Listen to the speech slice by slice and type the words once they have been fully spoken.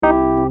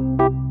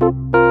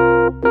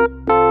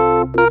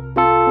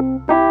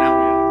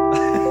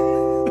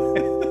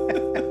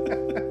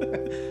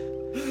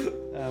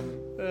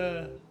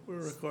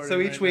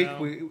week now.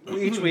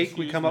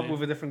 we come up me.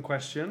 with a different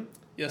question.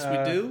 Yes,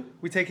 we do.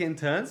 We take it in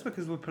turns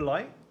because we're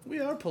polite. We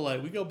are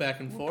polite. We go back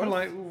and We're forth.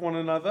 polite with one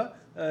another.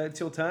 It's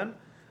your turn.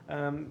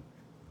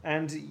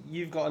 And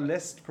you've got a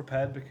list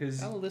prepared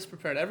because I have a list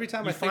prepared. Every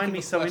time you I think find of me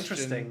a so question,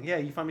 interesting. Yeah,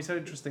 you find me so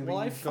interesting. Well,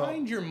 that I you've got...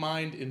 find your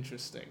mind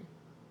interesting.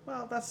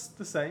 Well, that's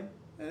the same.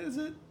 Is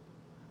it?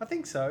 I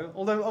think so.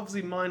 Although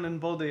obviously mind and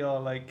body are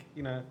like,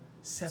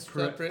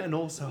 separate. And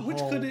also Which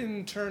whole. could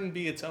in turn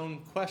be its own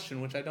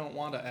question, which I don't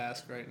want to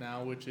ask right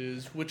now, which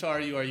is, which are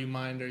you? Are you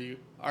mind?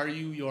 Are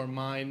you your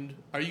mind?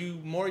 Are you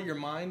more your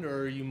mind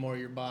or are you more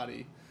your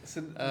body?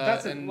 So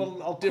that's it. and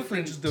Well, I'll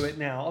quickly just do it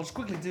now. I'll just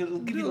quickly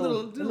give you a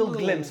little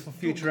glimpse for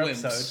future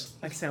episodes.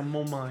 Like I say, I'm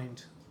more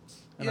mind,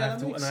 and I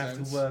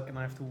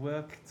have to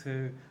work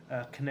to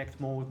connect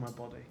more with my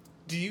body.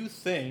 Do you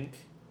think?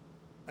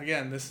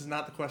 Again, this is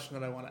not the question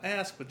that I want to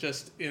ask, but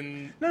just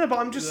in No, but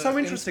I'm just so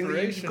interesting that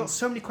you've inspiration- got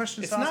so many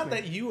questions It's to ask not me.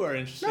 that you are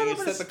interesting, No, it's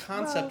but that the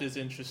concept is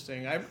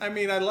interesting. I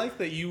mean, I like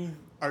that you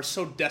are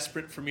so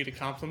desperate for me to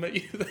compliment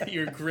you that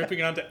you're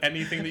gripping onto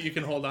anything that you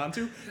can hold on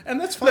to,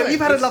 and that's fine. Look, you've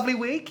had a lovely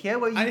week, yeah,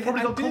 where you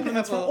probably I got did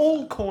compliments have from a-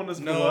 all corners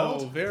of the No,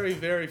 world. very,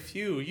 very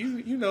few.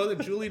 You know that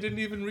Julie didn't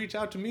even reach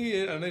out to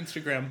me on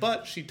Instagram,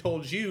 but she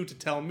told you to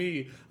tell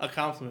me a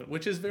compliment,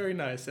 which is very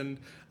nice. And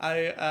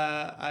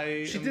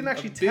I She am didn't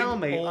actually a big tell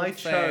me. old I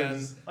fan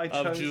chose.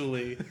 of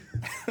Julie.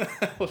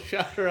 I'll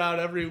shout her out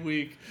every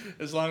week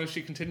as long as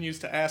she continues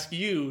to ask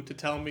you to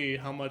tell me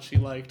how much she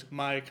liked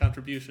my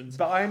contributions.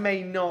 But I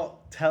may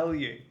not tell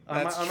you.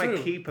 That's I true.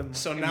 might keep them.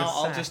 So in now the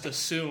I'll sack. just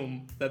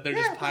assume that they're Yeah,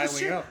 just but piling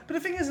assume- up. But the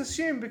thing is,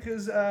 assume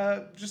because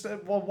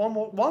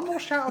one more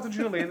shout out to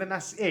Julie, and then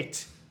that's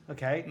it.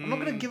 Okay, I'm not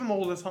going to give them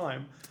all the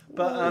time.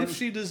 But Well, if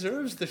she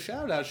deserves the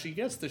shout out, she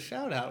gets the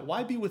shout out.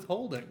 Why be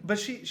withholding? But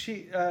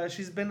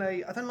she's been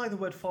I don't like the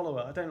word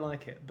follower. I don't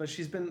like it. But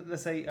she's been,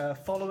 let's say,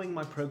 following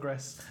my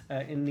progress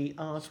in the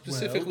art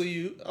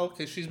Specifically, world. you.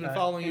 Okay, she's been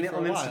following you for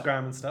on a while.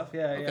 Instagram and stuff.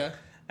 Yeah, Okay. yeah.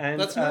 And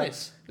That's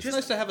nice. It's just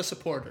nice to have a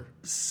supporter.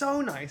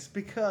 so nice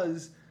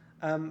because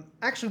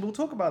actually we'll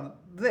talk about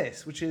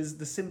this, which is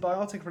the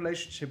symbiotic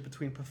relationship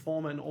between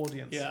performer and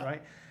audience. Yeah.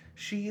 Right.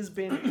 She has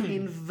been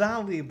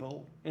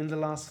invaluable in the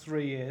last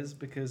 3 years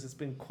because it's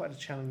been quite a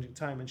challenging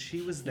time, and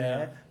she was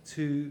there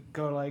to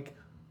go like,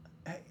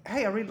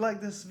 "Hey, I really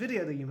like this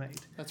video that you made."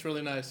 That's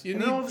really nice. You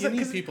And then all of a need sudden-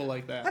 'cause people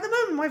like At that. the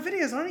moment, my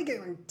videos are only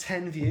getting like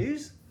 10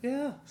 views,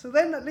 Yeah. so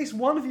then at least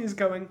one of you is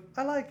going,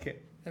 "I like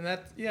it." And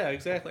yeah,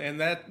 exactly. And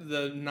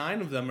the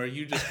 9 of them are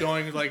you just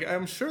going like,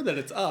 I'm sure that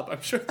it's up.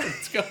 I'm sure that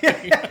it's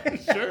going. I'm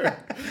sure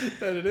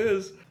that it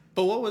is.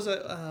 But what was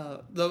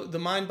the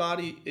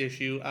mind-body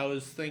issue? I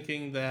was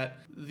thinking that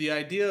the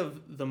idea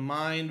of the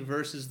mind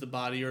versus the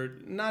body, or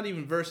not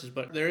even versus,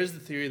 but there is the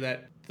theory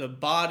that the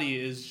body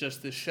is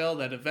just the shell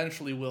that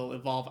eventually will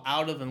evolve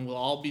out of and will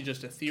all be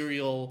just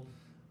ethereal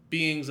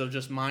beings of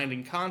just mind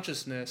and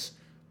consciousness.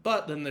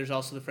 But then there's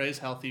also the phrase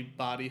healthy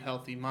body,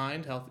 healthy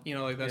mind,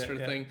 like that sort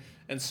of thing.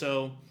 And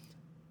so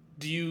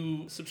do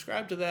you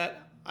subscribe to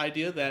that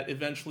idea that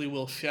eventually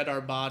we'll shed our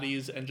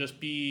bodies and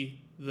just be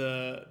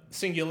the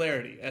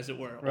singularity, as it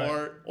were?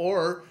 Right.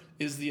 Or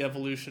is the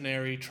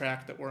evolutionary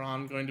track that we're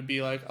on going to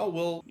be like, oh,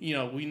 well,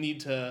 we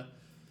need to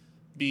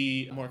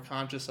be more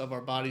conscious of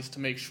our bodies to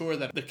make sure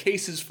that the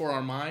cases for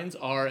our minds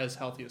are as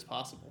healthy as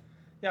possible?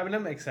 Yeah, I mean,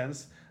 that makes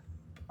sense.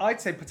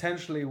 I'd say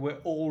potentially we're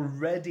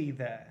already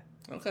there.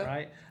 Okay.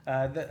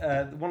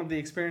 Right? One of the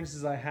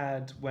experiences I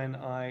had when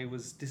I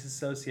was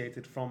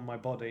disassociated from my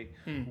body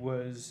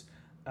was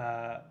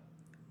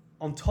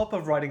on top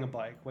of riding a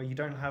bike, where you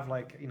don't have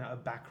a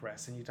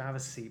backrest and you don't have a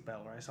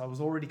seatbelt, right? So I was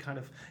already kind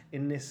of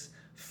in this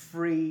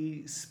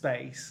free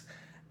space,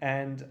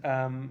 and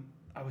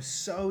I was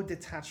so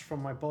detached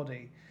from my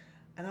body.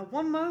 And at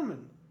one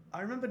moment,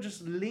 I remember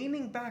just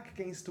leaning back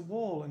against the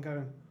wall and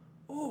going,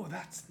 "Oh,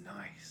 that's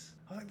nice."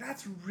 I was like,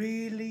 "That's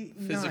really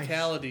nice."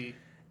 Physicality.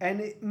 And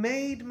it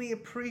made me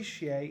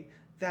appreciate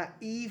that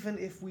even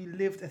if we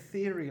lived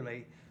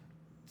ethereally,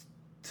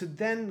 to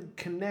then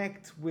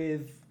connect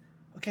with,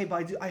 okay,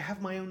 but I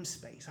have my own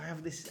space. I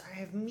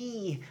have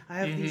me. I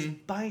have these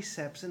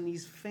biceps and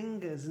these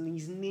fingers and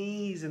these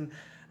knees and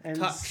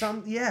touch.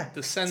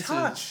 The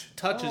senses.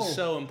 Touch is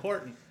so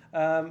important.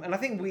 And I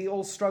think we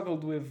all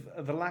struggled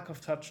with the lack of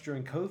touch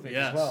during COVID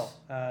as well.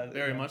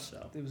 Very much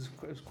so. It was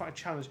quite a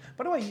challenge.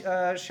 By the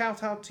way,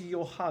 shout out to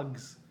your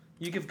hugs.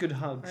 You give good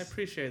hugs. I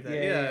appreciate that.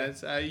 Yeah.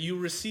 It's, you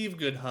receive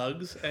good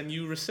hugs and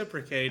you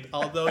reciprocate,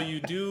 although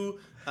you do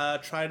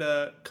try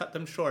to cut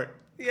them short.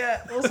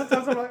 Yeah. Well,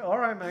 sometimes I'm like, all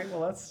right, mate.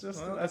 Well, that's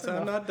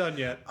I'm not done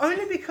yet.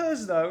 Only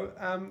because though,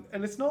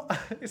 and it's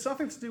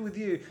nothing to do with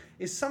you.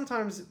 Is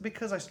sometimes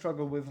because I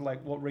struggle with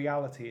like what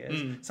reality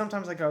is.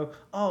 Sometimes I go,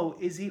 oh,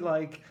 is he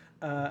like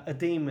a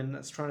demon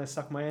that's trying to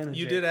suck my energy?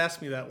 You did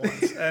ask me that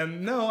once,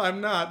 and no, I'm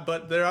not.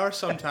 But there are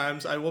some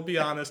times, I will be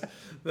honest,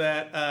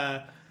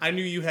 that I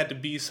knew you had to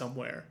be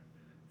somewhere,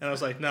 And I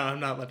was like, no,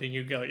 I'm not letting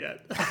you go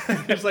yet.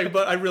 It's like,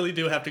 but I really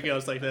do have to go.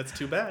 It's like, that's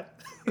too bad.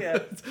 Yeah.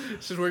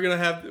 So we're gonna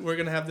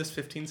have this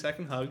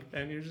 15-second hug,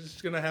 and you're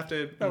just gonna have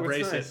to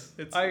embrace nice.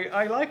 it.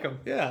 I like them.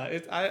 Yeah,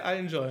 I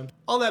enjoy them.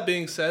 All that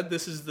being said,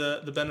 this is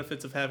the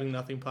Benefits of Having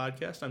Nothing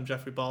podcast. I'm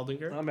Jeffrey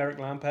Baldinger. I'm Eric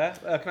Lampere.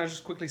 Can I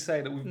just quickly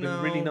say that we've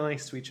been really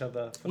nice to each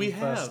other?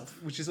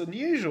 Which is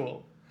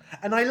unusual.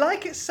 And I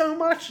like it so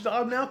much that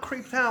I'm now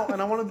creeped out and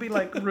I want to be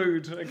like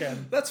rude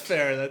again. That's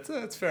fair.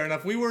 That's fair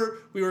enough. We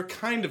were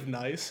kind of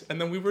nice,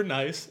 and then we were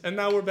nice, and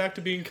now we're back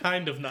to being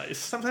kind of nice.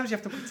 Sometimes you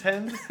have to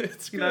pretend.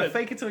 It's good. You know,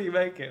 fake it till you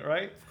make it,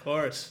 right? Of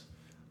course.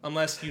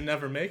 Unless you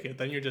never make it,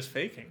 then you're just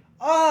faking.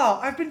 Oh,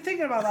 I've been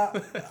thinking about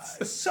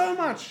that so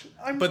much.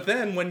 But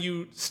then when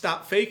you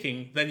stop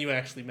faking, then you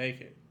actually make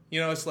it.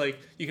 You know, it's like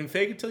you can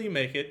fake it till you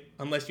make it,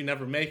 unless you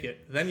never make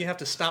it. Then you have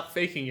to stop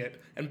faking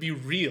it and be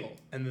real,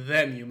 and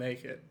then you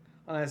make it.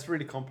 It's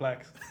really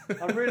complex.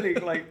 I'm really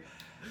like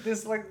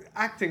this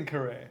acting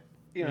career.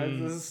 You know,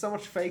 there's so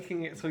much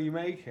faking it till you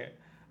make it.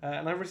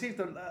 And I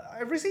received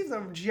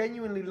a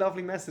genuinely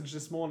lovely message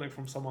this morning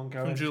from someone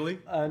going... From Julie?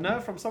 No,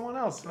 from someone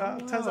else.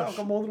 Turns out I've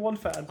got more than one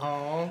fan.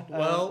 Oh,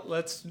 well,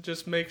 let's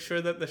just make sure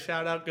that the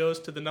shout-out goes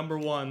to the number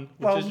one,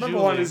 which is Julie. Number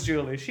one is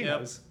Julie. She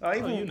knows.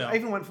 You know. I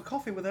even went for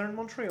coffee with her in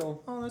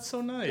Montreal. Oh, that's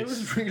so nice. It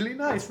was really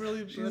nice.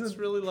 That's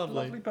really lovely.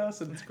 Lovely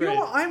person. That's great. You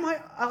know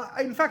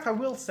what? In fact, I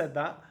will say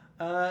that.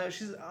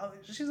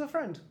 She's a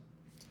friend.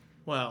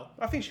 Well,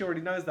 I think she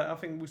already knows that. I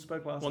think we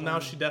spoke last time. Well, now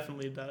she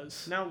definitely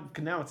does. Now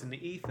it's in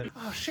the ether.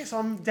 Oh shit! So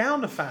I'm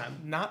down a fan.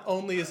 Not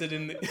only is it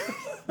in the...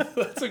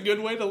 That's a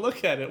good way to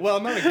look at it. Well,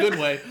 not a good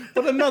way,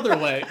 but another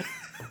way.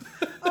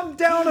 I'm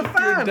down a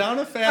fan. You're down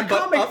a fan, I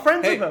can't make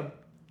friends with them.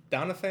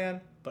 Down a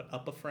fan, but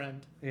up a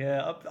friend.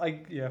 Yeah,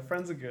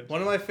 friends are good.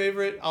 One of my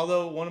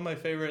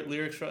favorite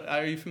lyrics.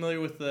 Are you familiar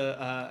with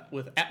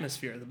with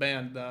Atmosphere, the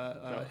band,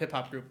 hip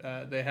hop group?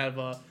 They have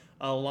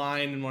a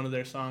line in one of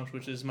their songs,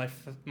 which is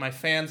my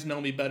fans know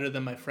me better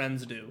than my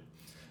friends do,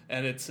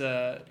 and it's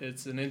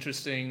an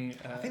interesting.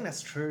 I think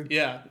that's true.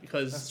 Yeah,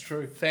 because that's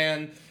true.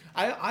 Fan.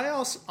 I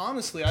also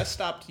honestly I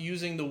stopped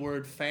using the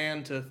word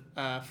fan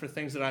for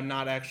things that I'm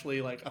not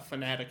actually like a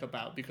fanatic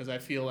about, because I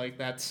feel like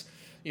that's,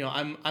 you know,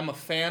 I'm a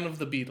fan of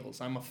the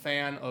Beatles. I'm a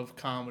fan of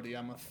comedy.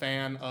 I'm a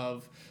fan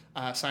of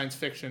science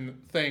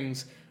fiction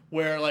things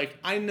where like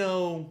I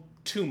know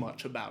too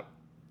much about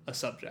a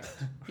subject.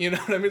 You know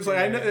what I mean? It's like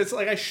I know, it's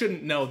like I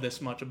shouldn't know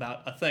this much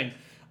about a thing.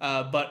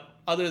 But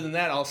other than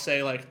that, I'll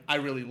say like I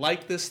really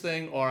like this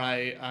thing, or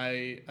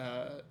I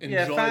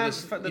enjoy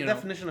this. The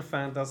definition of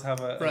fan does have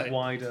a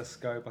wider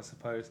scope, I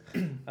suppose.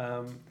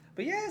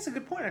 But yeah, it's a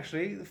good point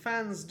actually. The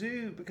fans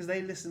do, because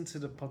they listen to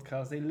the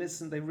podcast,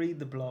 they read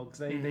the blogs,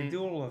 they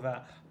do all of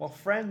that. While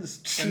friends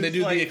and they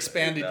do the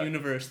expanded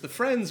universe. The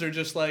friends are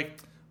just like,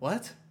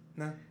 what?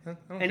 No,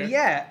 and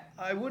yet,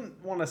 I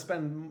wouldn't want to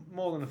spend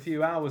more than a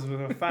few hours with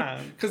a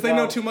fan. Because they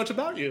know too much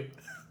about you.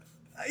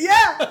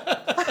 Yeah!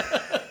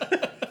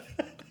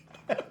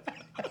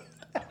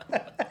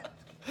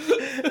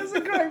 That's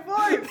a great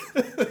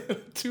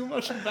point. Too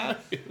much about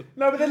you.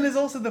 No, but then there's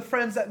also the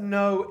friends that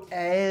know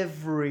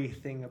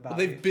everything about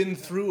you. They've been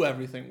through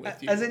everything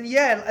with you. As in,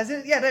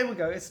 there we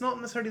go. It's not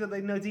necessarily that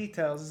they know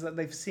details, it's that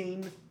they've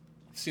seen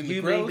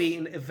the growth. Maybe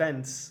in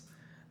events,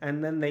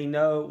 and then they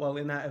know, well,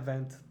 in that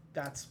event,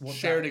 that's what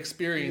shared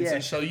experience. Yeah,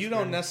 and so you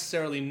don't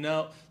necessarily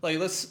know, like,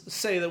 let's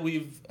say that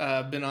we've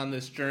been on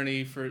this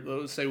journey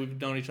let's say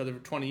we've known each other for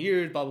 20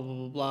 years, blah, blah, blah,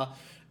 blah, blah,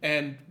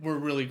 and we're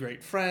really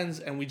great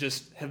friends, and we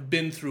just have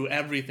been through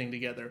everything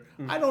together.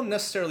 I don't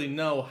necessarily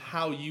know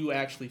how you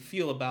actually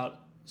feel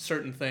about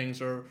certain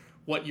things or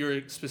what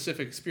your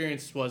specific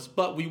experience was,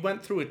 but we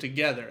went through it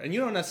together, and you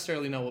don't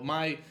necessarily know what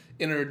my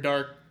inner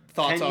dark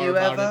thoughts are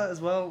about it. Can you ever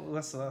as well?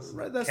 That's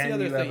the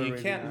other thing. You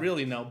can't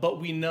really know, but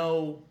we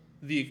know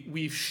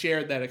we've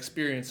shared that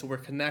experience, so we're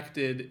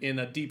connected in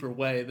a deeper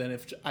way than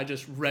if I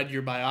just read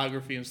your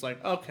biography and it's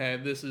like, okay,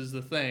 this is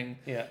the thing.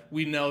 Yeah.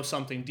 We know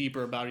something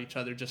deeper about each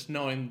other just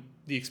knowing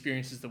the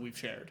experiences that we've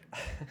shared.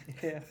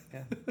 Yeah,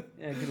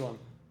 good one.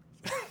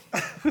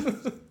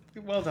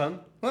 Well done.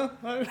 Well,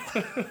 I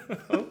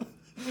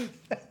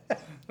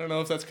don't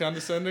know if that's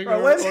condescending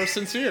or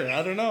sincere.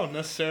 I don't know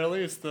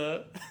necessarily. It's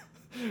the...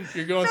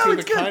 You're going through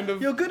the good. kind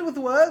of... You're good with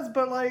words,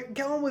 but like,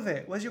 get on with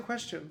it. Where's your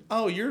question?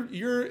 Oh,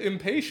 you're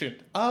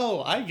impatient.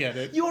 Oh, I get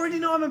it. You already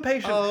know I'm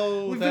impatient.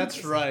 Oh,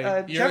 that's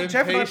right. You're impatient.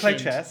 Jeff and I play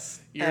chess.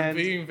 You're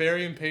being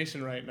very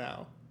impatient right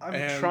now. I'm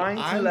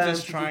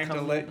just trying to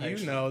let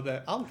you know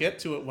that I'll get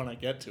to it when I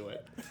get to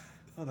it.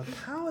 Oh, the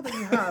power that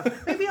you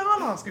have. Maybe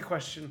I'll ask a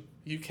question.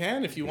 You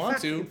can if you want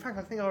to. In fact,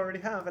 I think I already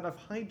have, and I've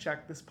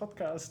hijacked this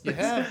podcast. You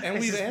have, and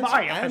we've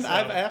answered. And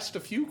I've asked a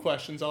few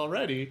questions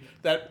already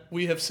that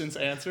we have since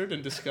answered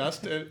and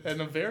discussed at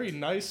a very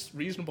nice,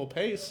 reasonable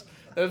pace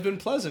that have been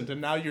pleasant.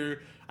 And now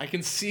I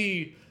can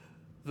see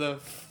the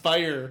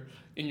fire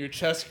in your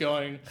chest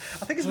going.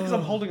 I think it's because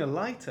I'm holding a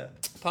lighter.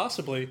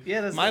 Possibly.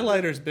 Yeah. My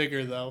lighter's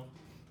bigger though.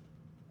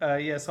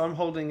 So I'm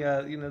holding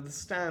the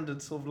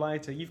standard sort of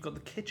lighter. You've got the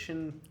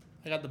kitchen.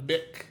 I got the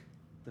Bic.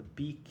 The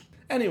beak.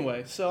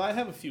 Anyway, so I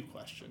have a few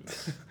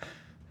questions.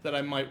 that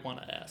I might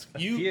want to ask.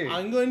 few.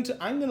 I'm going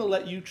to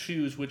let you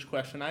choose which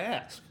question I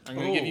ask. I'm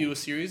going to give you a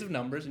series of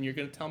numbers, and you're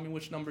going to tell me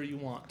which number you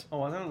want.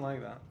 Oh, I don't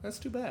like that. That's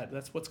too bad.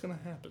 That's what's going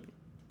to happen.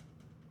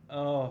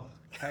 Oh,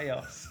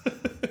 chaos.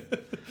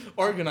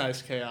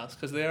 Organized chaos,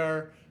 because they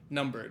are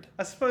numbered.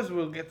 I suppose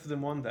we'll get to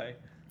them one day.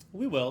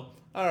 We will.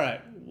 All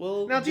right.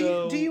 We'll Now,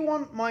 go... do you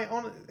want my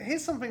honor?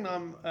 Here's something that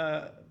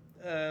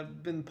I'm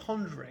been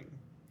pondering,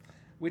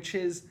 which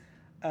is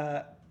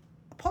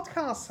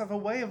podcasts have a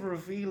way of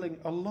revealing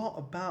a lot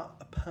about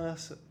a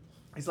person.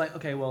 It's like,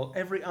 okay, well,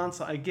 every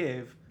answer I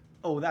give,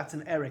 oh, that's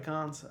an Eric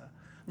answer.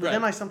 But Right.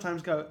 then I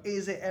sometimes go,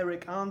 is it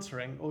Eric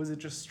answering, or is it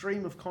just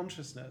stream of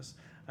consciousness?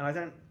 And I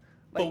don't.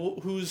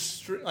 Like,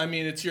 But I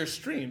mean, it's your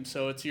stream,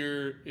 so it's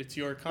your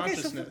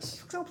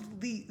consciousness. Okay, so for example,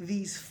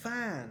 these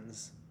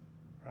fans.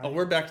 Right? Oh,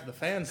 we're back to the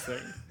fans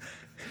thing.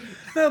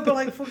 No, but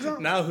like for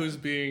example, Now who's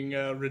being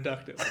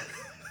reductive?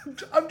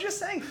 I'm just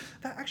saying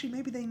that actually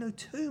maybe they know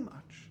too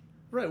much.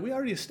 Right, we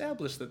already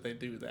established that they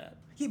do that.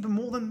 Yeah, but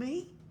more than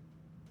me.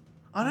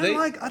 I don't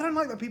like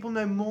that people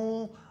know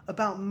more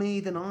about me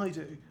than I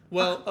do.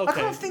 Well, I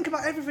okay. can't think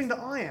about everything that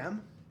I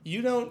am.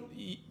 You don't,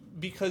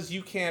 because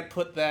you can't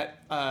put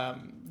that,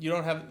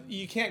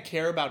 you can't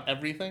care about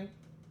everything.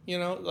 You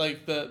know,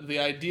 like the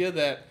idea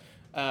that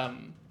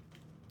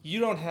you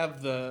don't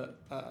have the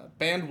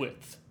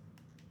bandwidth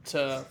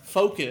to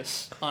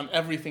focus on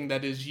everything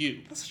that is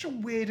you. That's such a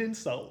weird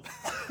insult.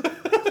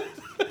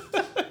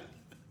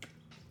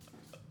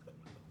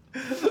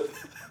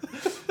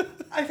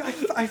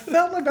 I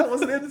felt like that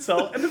was an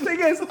insult, and the thing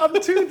is,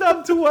 I'm too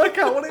dumb to work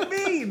out what it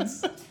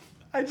means.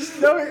 I just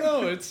know it.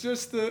 No, it's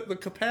just the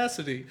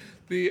capacity.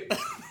 The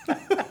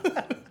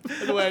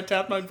by the way, I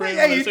tapped my brain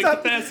Yeah, when I you said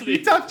tapped, capacity.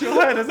 you tapped your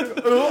head. I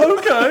said, oh,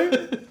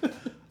 okay.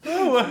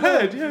 Oh, a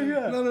head.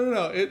 Yeah.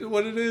 No.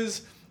 What it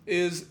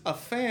is a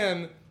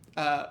fan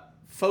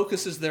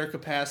focuses their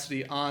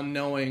capacity on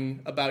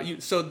knowing about you.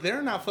 So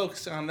they're not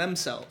focusing on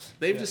themselves.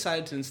 They've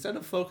decided to, instead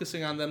of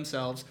focusing on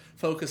themselves,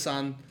 focus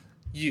on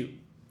you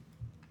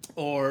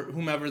or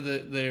whomever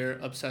they're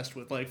obsessed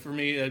with. Like for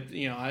me,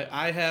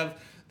 I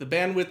have the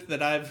bandwidth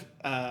that I've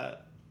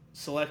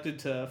selected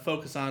to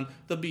focus on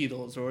the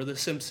Beatles or the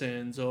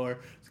Simpsons or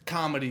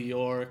comedy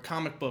or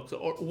comic books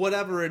or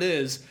whatever it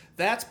is.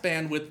 That's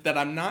bandwidth that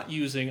I'm not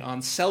using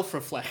on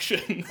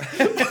self-reflection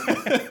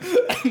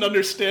and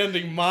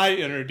understanding my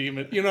inner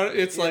demon. You know,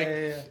 it's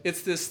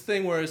it's this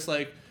thing where it's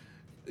like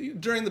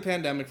during the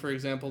pandemic, for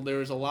example, there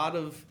was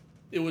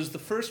it was the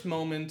first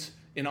moment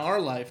in our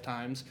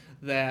lifetimes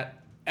that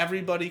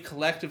everybody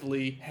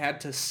collectively had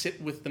to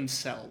sit with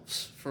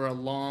themselves for a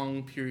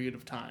long period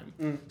of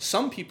time.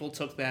 Some people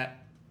took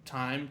that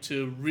time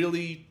to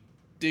really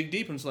dig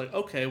deep and it's like,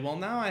 okay, well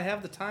now I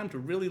have the time to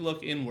really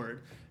look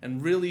inward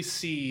and really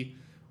see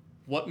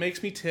what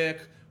makes me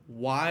tick,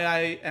 why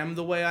I am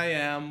the way I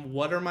am,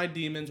 what are my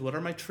demons, what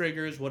are my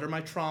triggers, what are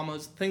my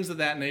traumas, things of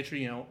that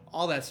nature,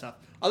 all that stuff.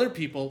 Other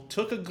people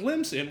took a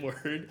glimpse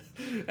inward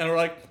and were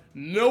like,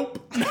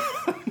 nope,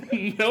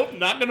 nope,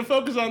 not going to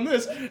focus on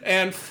this.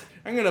 And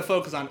I'm going to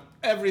focus on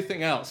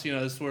everything else.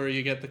 This is where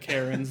you get the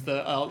Karens,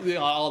 all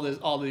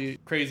the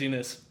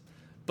craziness.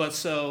 But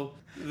so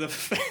the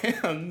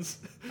fans...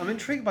 I'm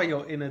intrigued by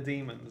your inner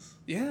demons.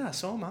 Yeah,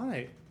 so am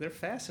I. They're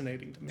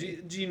fascinating to me.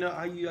 Do you know,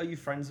 are you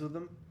friends with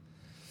them?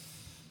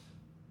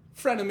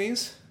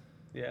 Frenemies.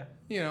 Yeah.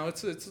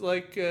 It's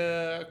like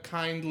a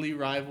kindly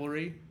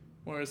rivalry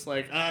where it's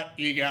like,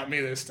 you got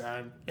me this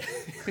time.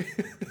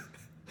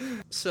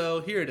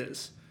 So here it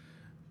is.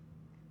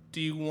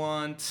 Do you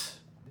want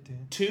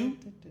 2?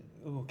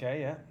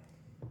 Okay, yeah.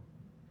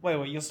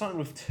 Wait, you're starting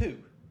with 2?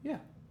 Yeah.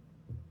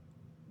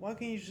 Why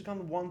can't you just go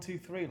on 1, 2,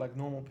 3 like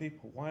normal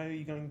people? Why are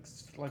you going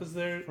like Because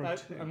for a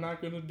 2? I'm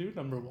not going to do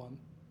number 1.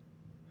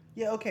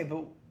 Yeah, okay,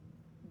 but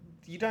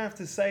you don't have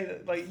to say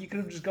that. Like, you could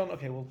have just gone,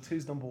 okay, well,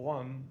 2's number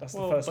 1. That's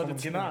the first one I'm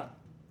it's giving. not.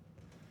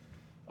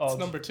 Oh, It's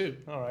number 2.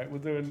 All right, we're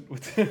doing.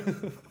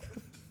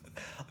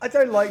 I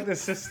don't like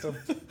this system.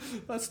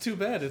 That's too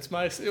bad.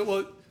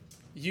 Well,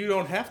 you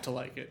don't have to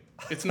like it.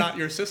 It's not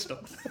your system.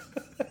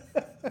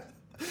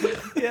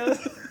 Yeah.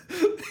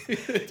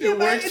 It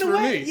works for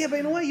me. Yeah, but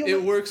in a way,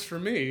 It works for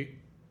me,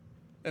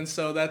 and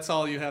so that's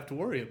all you have to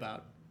worry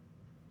about.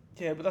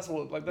 Yeah, but that's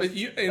what In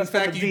that's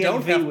fact, what the you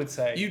don't DMV have would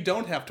say. You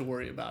don't have to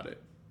worry about it.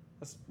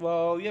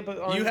 Yeah, but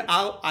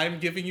I'm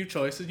giving you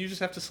choices. You just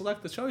have to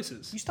select the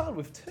choices. You started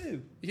with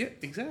 2. Yeah,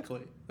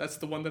 exactly. That's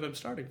the one that I'm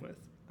starting with.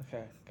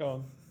 Okay, go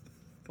on.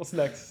 What's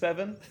next?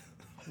 7?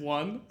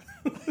 1.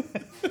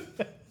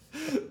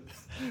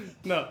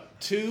 No,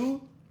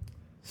 2.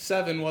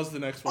 7 was the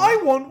next one. I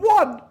want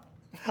 1.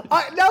 Now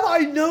that I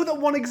know that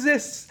 1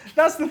 exists,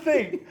 that's the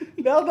thing.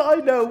 Now that I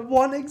know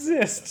 1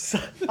 exists,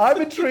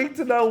 I'm intrigued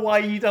to know why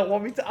you don't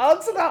want me to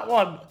answer that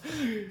one.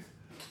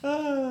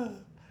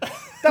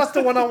 That's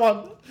the one I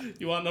want.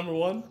 You want number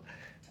 1?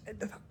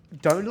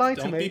 Don't lie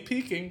to Don't me. be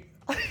peeking.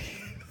 I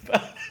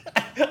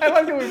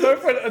like that we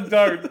both went and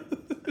don't.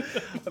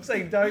 I'm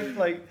saying don't,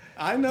 like...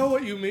 I know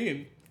what you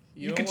mean.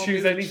 You don't can want me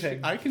choose to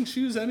anything. I can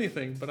choose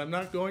anything, but I'm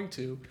not going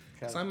to.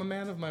 Because Okay. I'm a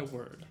man of my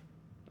word.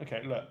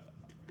 Okay, look.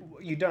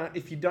 you don't.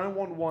 If you don't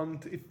want one,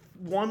 if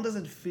one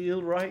doesn't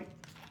feel right,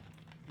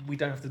 we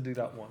don't have to do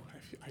that one.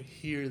 I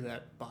hear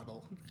that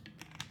bottle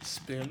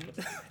spin.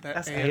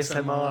 That's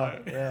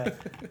ASMR. Yeah.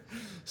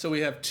 So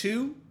we have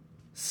 2,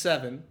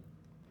 7.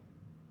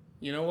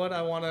 You know what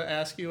I want to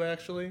ask you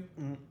actually?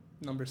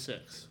 Number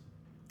 6.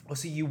 Oh,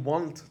 so you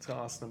want to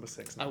ask number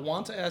 6 now? I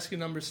want to ask you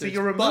number 6. So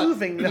you're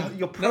removing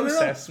your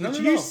process, which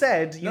you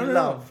said you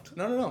loved.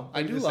 No.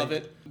 I do love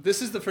it.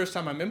 This is the first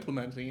time I'm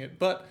implementing it,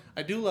 but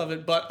I do love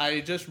it. But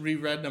I just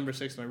reread number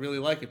 6 and I really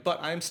like it. But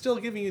I'm still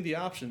giving you the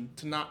option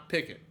to not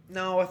pick it.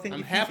 No, I think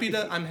I'm happy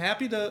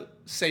to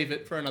save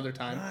it for another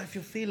time. If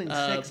you're feeling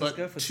 6, let's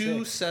go for 2,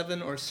 6.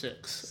 7, or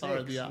 6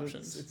 are the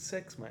options. It's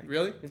 6, mate.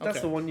 Really? If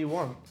that's the one you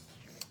want.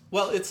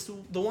 Well, it's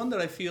the one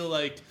that I feel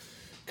like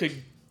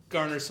could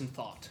garner some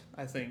thought,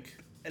 I think.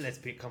 And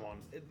come on.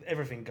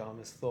 Everything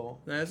garners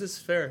thought. That is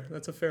fair.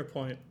 That's a fair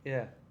point.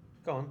 Yeah.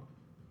 Go on.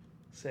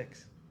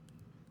 6.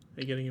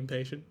 Are you getting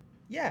impatient?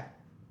 Yeah.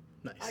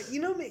 Nice.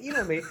 You know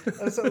me.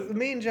 So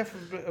me and Jeff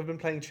have been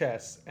playing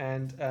chess,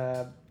 and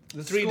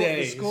the 3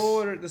 days.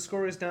 The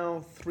score is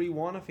now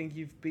 3-1. I think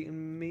you've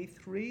beaten me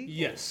 3.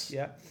 Yes.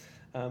 Yeah.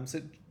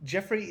 So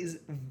Jeffrey is,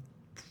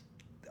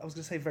 I was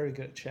going to say very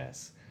good at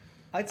chess.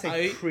 I'd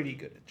say pretty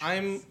good at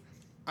chess.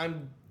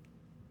 I'm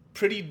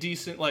pretty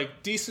decent,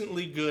 like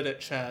decently good at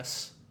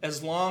chess,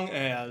 as long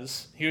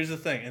as, here's the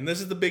thing, and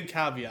this is the big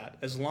caveat,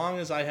 as long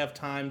as I have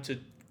time to,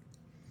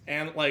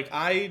 and like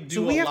I do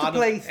so we a have lot to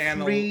play of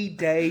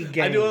 3-day games.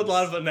 I do a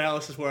lot of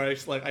analysis where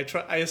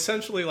I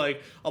essentially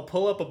like I'll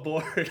pull up a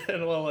board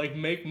and I'll like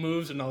make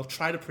moves and I'll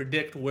try to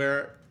predict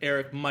where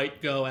Eric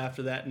might go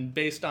after that, and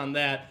based on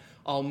that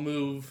I'll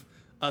move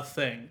a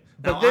thing.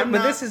 But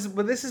this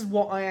is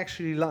what I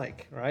actually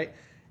like, right?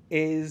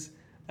 Is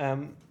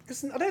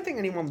because I don't think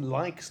anyone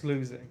likes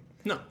losing.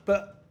 No.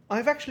 But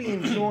I've actually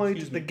enjoyed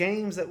the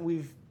games that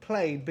we've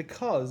played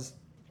because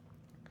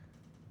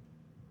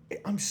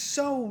I'm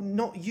so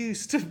not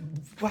used to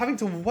having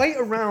to wait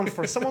around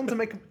for someone to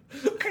make a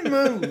fucking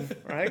move,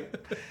 right?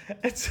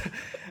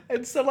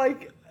 And so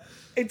like,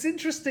 it's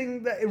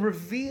interesting that it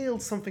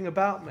revealed something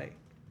about me.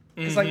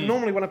 Because like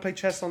normally when I play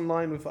chess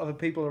online with other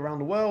people around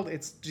the world,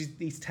 it's just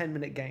these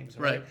 10-minute games,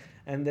 right?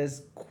 And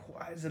there's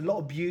a lot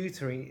of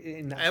beauty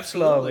in that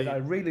flow, and I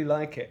really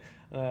like it.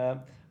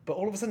 But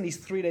all of a sudden,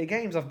 these 3-day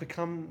games, I've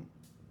become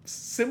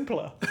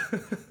simpler.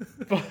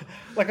 But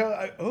like,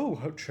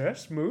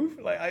 chess move.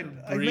 Like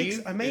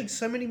I made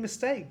so many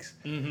mistakes.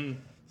 Mm-hmm.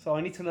 So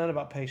I need to learn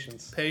about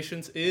patience.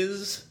 Patience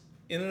is,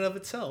 in and of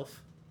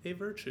itself, a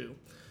virtue.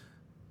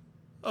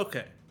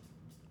 Okay.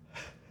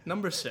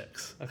 Number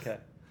 6. Okay.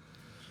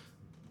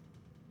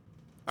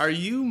 Are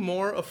you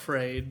more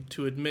afraid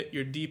to admit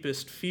your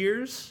deepest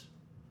fears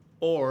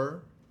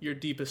or your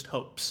deepest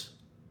hopes?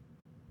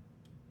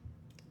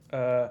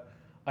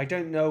 I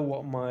don't know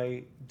what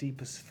my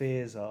deepest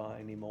fears are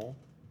anymore.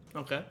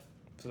 Okay.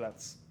 So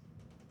that's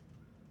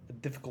a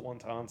difficult one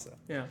to answer.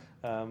 Yeah.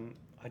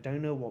 I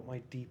don't know what my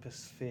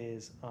deepest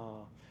fears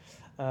are.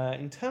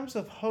 In terms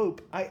of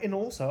hope, I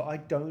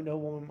don't know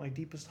what my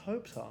deepest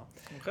hopes are.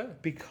 Okay.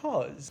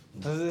 Because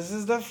this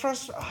is the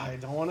first. I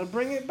don't want to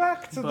bring it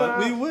back to that. But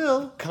we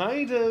will.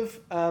 Kind of.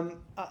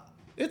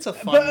 It's a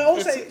fun. But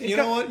also, you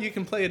know what? You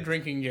can play a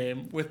drinking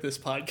game with this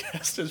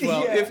podcast as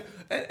well. Yeah.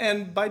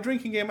 And by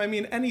drinking game, I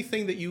mean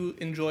anything that you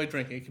enjoy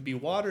drinking. It could be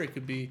water. It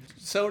could be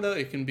soda.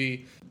 It can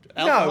be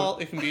alcohol.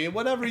 It can be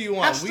whatever you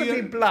want. Has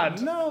to be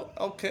blood. No,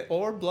 okay,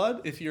 or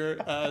blood if you're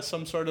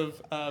some sort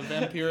of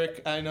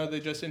vampiric. I know they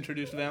just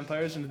introduced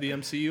vampires into the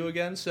MCU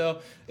again,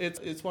 so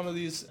it's one of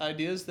these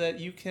ideas that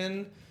you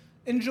can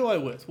enjoy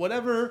with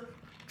whatever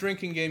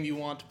drinking game you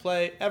want to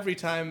play. Every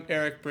time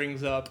Eric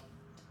brings up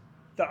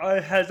that I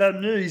had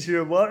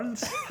amnesia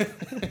once,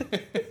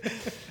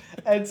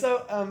 and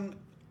so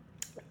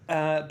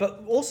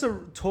but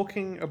also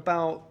talking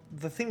about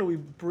the thing that we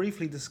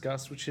briefly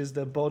discussed, which is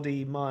the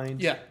body,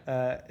 mind. Yeah.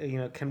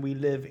 Can we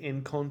live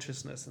in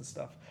consciousness and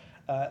stuff?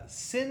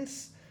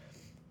 Since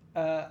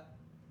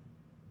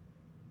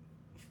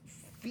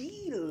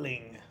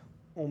feeling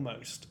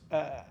almost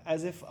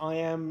as if I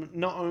am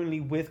not only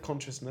with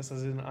consciousness,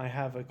 as in I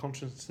have a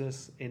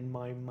consciousness in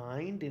my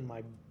mind, in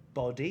my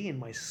body, in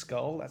my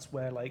skull. That's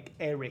where like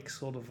Eric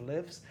sort of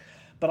lives.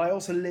 But I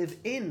also live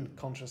in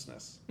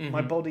consciousness. Mm-hmm.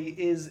 My body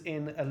is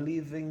in a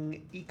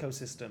living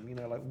ecosystem,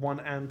 like one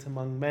ant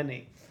among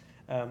many.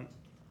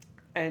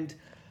 And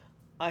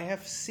I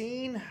have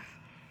seen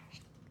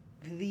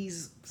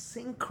these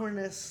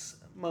synchronous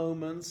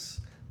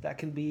moments that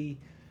can be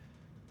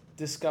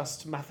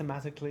discussed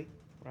mathematically,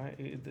 right?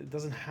 It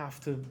doesn't have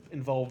to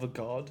involve a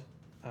god.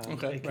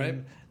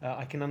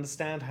 I can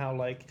understand how,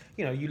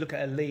 you look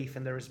at a leaf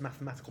and there is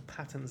mathematical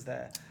patterns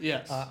there.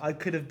 Yes. I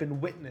could have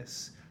been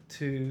witness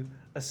to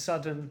a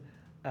sudden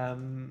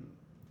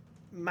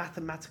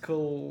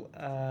mathematical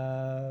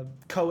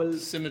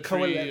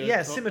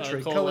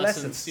symmetry,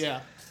 coalescence.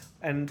 Yeah.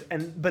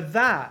 But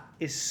that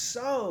is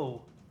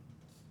so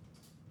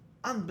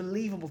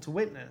unbelievable to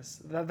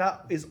witness.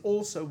 That is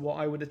also what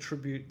I would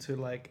attribute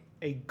to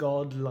a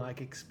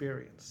godlike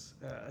experience,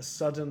 a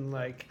sudden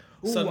like.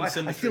 Ooh, Sudden I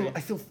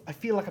symmetry.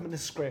 feel like I'm in a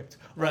script.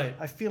 Right.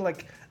 I feel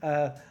like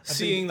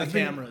Seeing the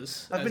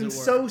cameras. I've as been it were.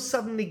 so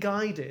suddenly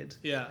guided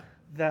Yeah.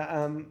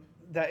 that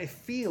it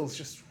feels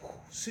just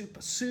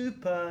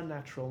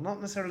supernatural. Not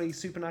necessarily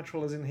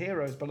supernatural as in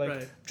heroes, but like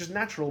Right. just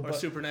natural. Or But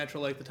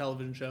Supernatural, like the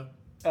television show.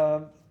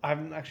 I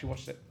haven't actually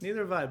watched it.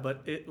 Neither have I,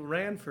 but it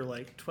ran for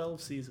like 12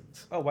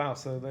 seasons. Oh wow!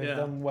 So they've Yeah.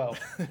 done well.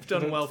 They've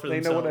done well for They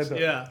themselves. know what they're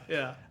doing.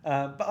 Yeah,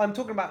 yeah. But I'm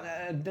talking about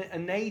a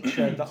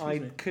nature that I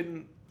Excuse me.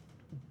 couldn't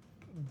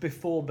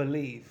before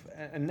believe,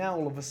 and now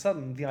all of a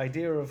sudden the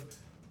idea of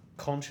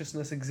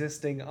consciousness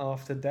existing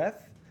after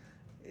death,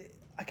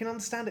 I can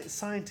understand it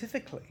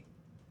scientifically.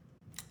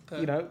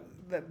 Okay. You know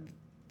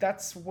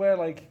that's where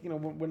like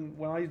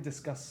when I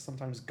discuss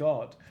sometimes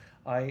God,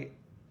 I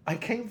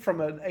came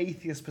from an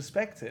atheist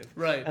perspective,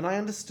 Right. and I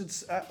understood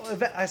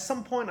at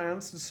some point I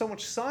understood so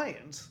much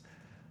science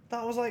that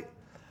I was like,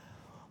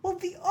 well,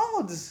 the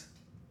odds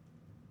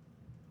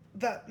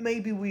that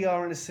maybe we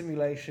are in a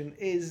simulation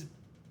is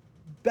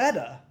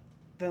better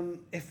than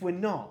if we're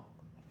not,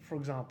 for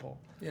example.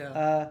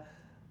 Yeah.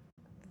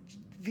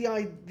 The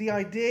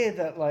idea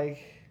that like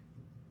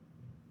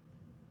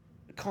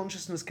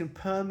consciousness can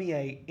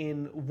permeate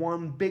in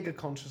one bigger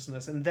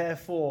consciousness, and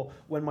therefore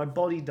when my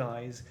body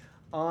dies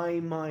I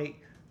might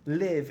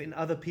live in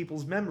other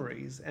people's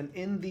memories, and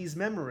in these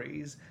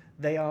memories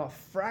they are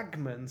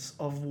fragments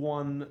of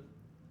one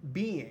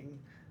being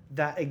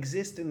that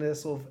exist in a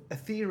sort of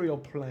ethereal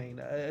plane,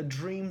 a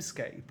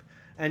dreamscape,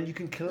 and you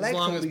can collect As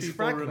long all as these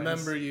people fragments.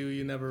 remember you,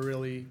 you never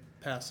really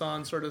pass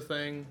on, sort of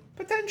thing.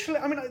 Potentially,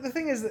 I mean, the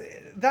thing is,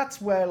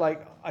 that's where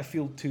like I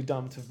feel too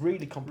dumb to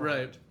really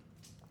comprehend.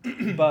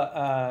 Right.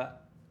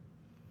 But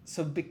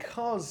so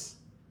because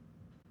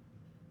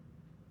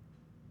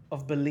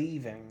of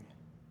believing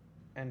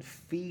and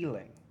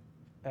feeling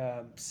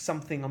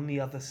something on the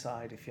other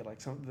side, if you like,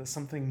 there's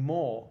something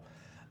more,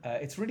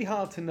 it's really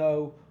hard to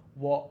know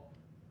what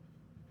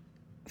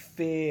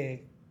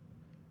fears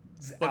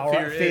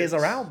is.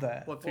 are out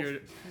there. What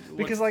fear?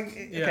 Because yeah.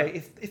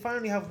 okay, if I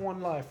only have one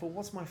life, well,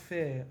 what's my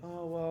fear?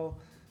 Oh well,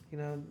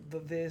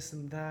 this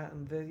and that,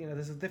 and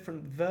there's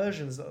different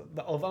versions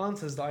of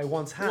answers that I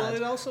once had. Well,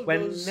 it also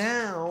when goes...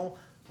 now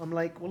I'm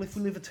like, well, if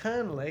we live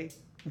eternally,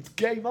 it's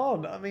game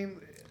on. I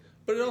mean,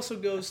 But it also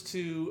goes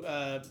to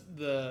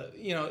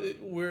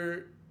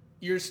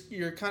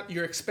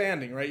you're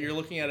expanding, right? You're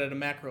looking at it a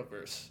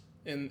macroverse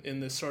in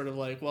this sort of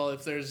like, well,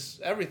 if there's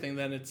everything,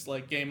 then it's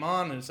like game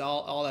on and it's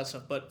all that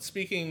stuff. But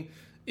speaking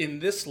in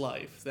this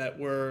life that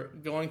we're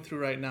going through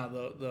right now,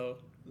 the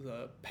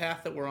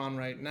path that we're on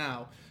right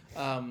now,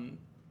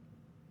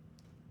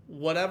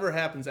 whatever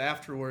happens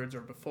afterwards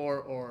or before,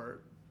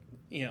 or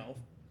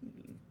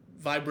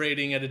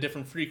vibrating at a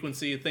different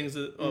frequency, things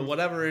that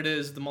whatever it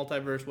is, the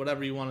multiverse,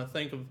 whatever you want to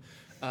think of,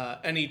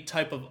 any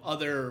type of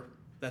other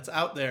that's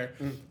out there,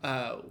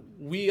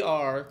 we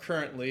are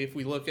currently, if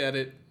we look at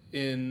it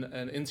in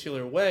an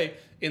insular way,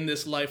 in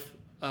this life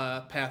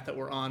path that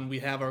we're on, we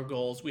have our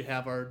goals, we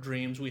have our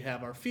dreams, we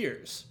have our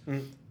fears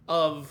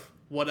of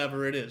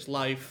whatever it is,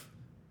 life,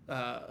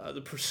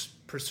 the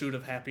pursuit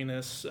of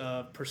happiness,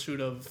 pursuit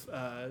of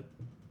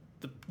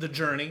the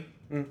journey.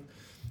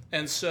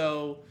 And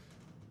so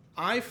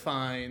I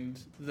find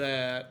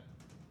that,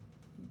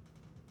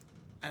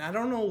 and I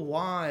don't know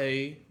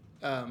why,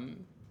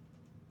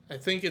 I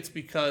think it's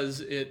because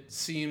it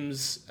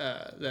seems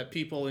that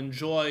people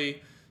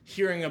enjoy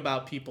hearing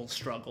about people's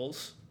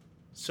struggles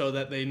so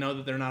that they know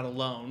that they're not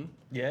alone.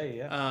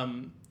 Yeah.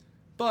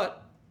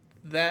 But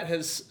that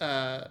has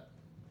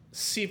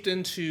seeped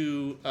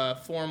into a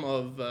form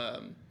of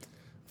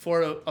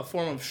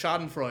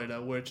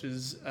Schadenfreude, which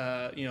is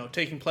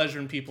taking pleasure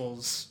in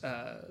people's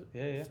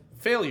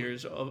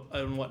failures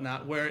and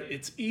whatnot, where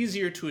it's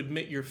easier to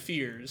admit your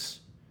fears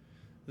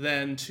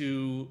than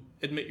to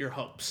admit your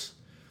hopes,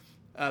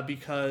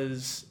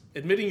 because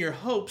admitting your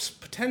hopes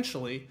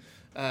potentially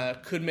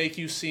could make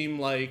you seem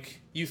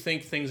like you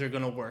think things are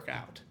going to work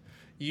out.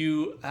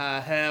 You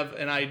have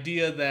an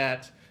idea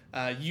that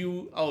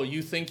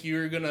you think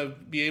you're gonna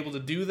be able to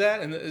do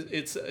that, and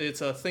it's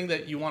a thing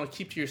that you want to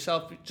keep to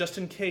yourself just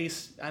in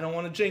case. I don't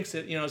want to jinx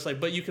it, it's like,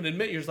 but you can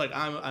admit you're just like,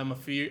 I'm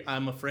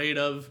afraid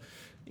of,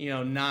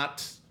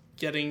 not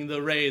getting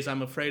the raise.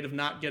 I'm afraid of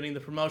not getting the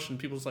promotion.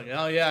 People's like,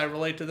 oh yeah, I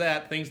relate to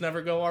that. Things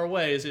never go our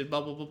way. Is it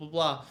blah blah blah blah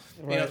blah?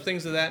 Right.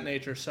 Things of that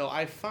nature. So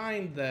I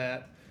find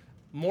that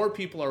more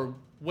people are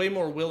way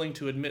more willing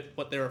to admit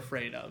what they're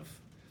afraid of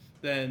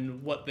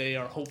than what they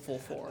are hopeful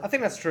for. I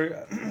think that's true.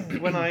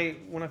 When I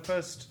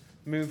first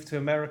moved to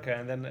America,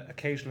 and then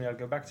occasionally I'd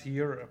go back to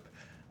Europe,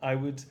 I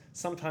would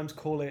sometimes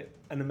call it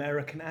an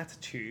American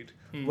attitude,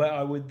 where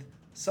I would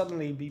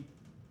suddenly be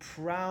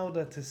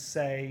prouder to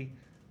say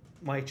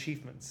my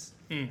achievements.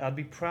 I'd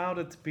be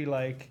prouder to be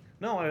like,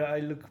 no, I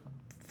look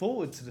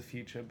forward to the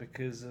future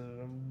because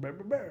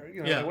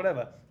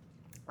whatever.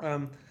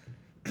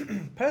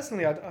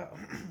 Personally,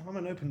 I'm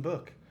an open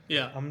book.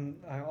 Yeah.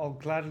 I'll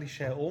gladly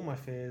share all my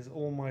fears,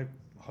 all my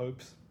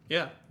hopes.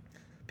 Yeah.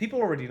 people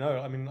already know.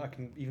 I mean, I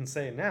can even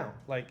say it now.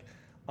 Like,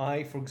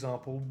 I, for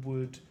example,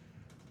 would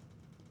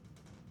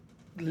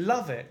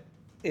love it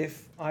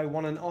if I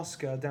won an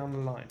Oscar down the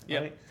line.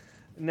 Yep. Right?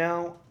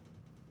 Now,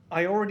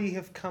 I already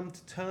have come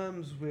to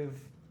terms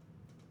with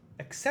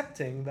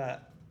accepting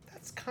that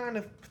that's kind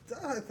of,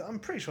 I'm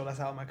pretty sure that's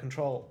out of my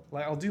control.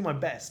 Like, I'll do my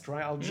best,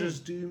 right? I'll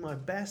just do my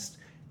best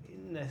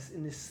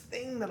in this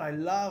thing that I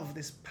love,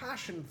 this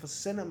passion for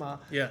cinema.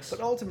 Yes.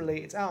 But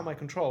ultimately, it's out of my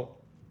control.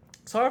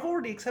 So I've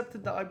already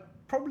accepted that I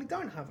probably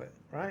don't have it,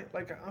 right?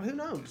 Like, who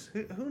knows?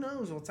 Who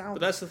knows what's out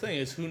But there? that's the thing,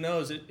 is who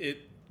knows? It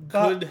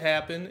But- could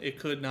happen. It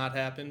could not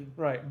happen.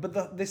 Right,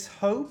 but this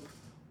hope,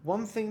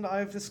 one thing that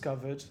I've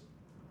discovered,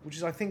 which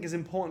is I think is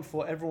important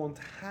for everyone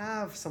to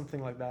have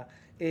something like that,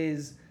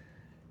 is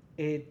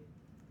it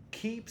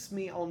keeps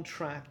me on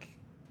track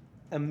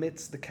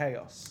amidst the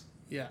chaos.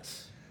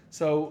 Yes.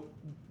 So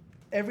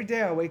every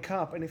day I wake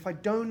up, and if I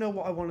don't know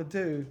what I want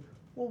to do,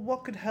 well,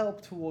 what could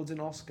help towards an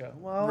Oscar?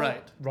 Well,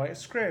 Right. write a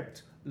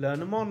script,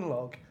 learn a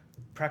monologue,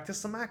 practice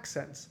some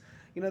accents.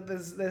 You know,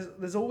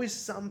 there's always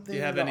something. Do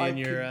you have that any I in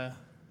your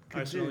could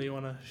arsenal do. you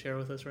want to share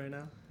with us right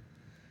now?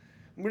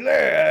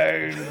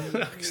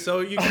 Well, So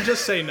you can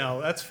just say no.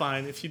 That's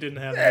fine. If you didn't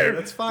have any,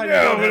 that's fine.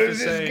 No, you don't but have to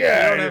this say.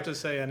 guy- You don't have to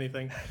say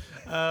anything.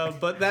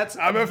 But that's.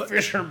 I'm a but,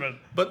 fisherman.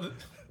 But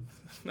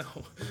no,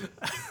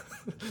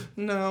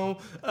 no.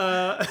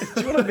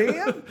 Do you want to meet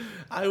him?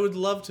 I would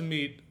love to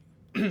meet.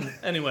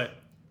 Anyway,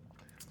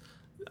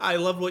 I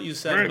loved what you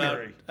said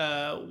Gregory.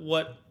 about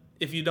what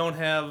if you don't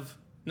have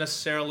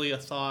necessarily a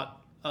thought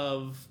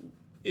of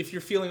if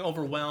you're feeling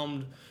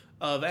overwhelmed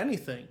of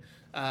anything.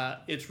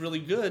 It's really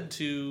good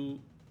to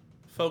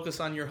focus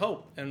on your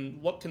hope and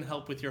what can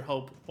help with your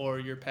hope or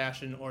your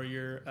passion or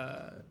your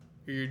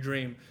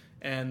dream,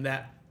 and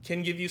that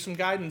can give you some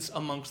guidance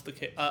amidst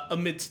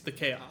the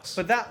chaos.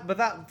 But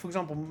that, for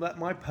example,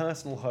 my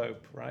personal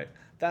hope, right?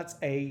 That's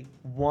a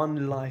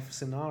one life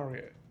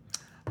scenario.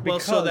 Well,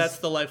 so Because- that's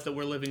the life that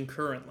we're living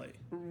currently,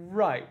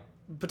 right.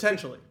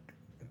 potentially.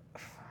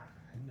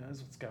 Who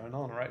knows what's going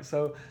on, right?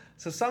 So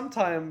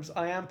sometimes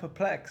I am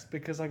perplexed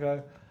because I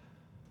go,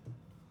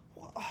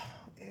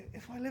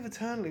 if I live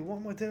eternally, what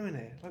am I doing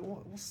here? Like,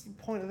 what's the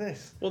point of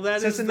this? Well,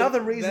 that so is it's another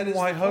that reason is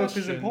why the hope is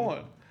question.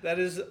 important. That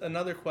is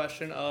another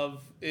question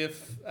of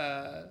if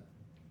the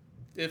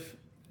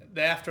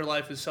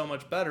afterlife is so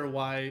much better,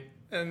 why?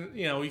 And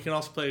you can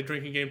also play a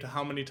drinking game to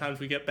how many times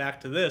we get back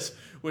to this,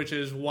 which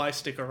is why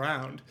stick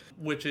around,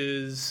 which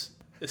is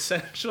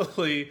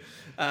essentially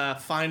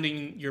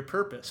finding your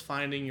purpose,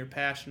 finding your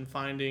passion,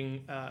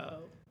 finding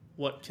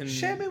what can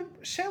Share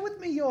with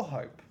me your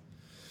hope.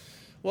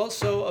 Well,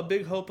 so a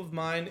big hope of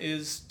mine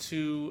is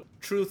to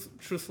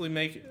truthfully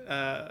make.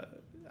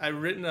 I've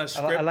written a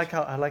script. I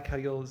like how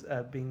you're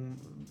being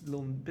a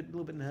little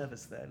bit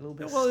nervous there, a little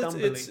bit Well,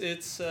 stumbly.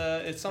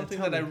 it's something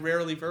tell that I me.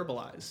 rarely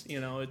verbalize.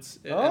 And that's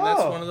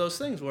Oh. one of those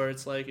things where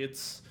it's like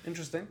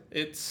Interesting.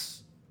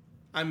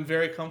 I'm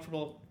very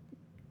comfortable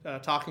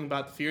talking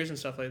about the fears and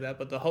stuff like that,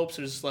 but the hopes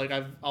is like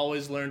I've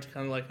always learned to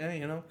kind of like,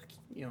 hey,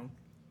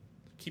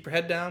 keep your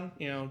head down,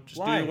 just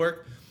Why? do your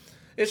work.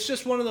 It's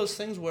just one of those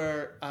things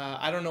where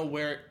I don't know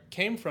where it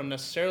came from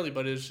necessarily,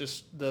 but it's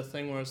just the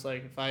thing where it's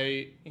like if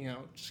I,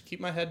 just keep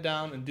my head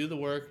down and do the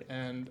work,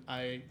 and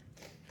I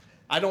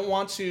don't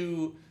want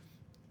to.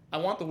 I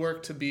want the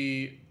work to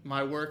be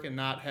my work and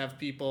not have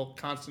people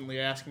constantly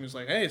asking me,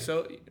 like, hey,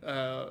 so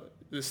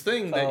this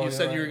thing that you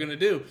said you were going to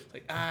do,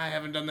 like, I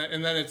haven't done that,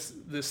 and then it's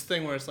this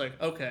thing where it's like,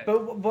 okay,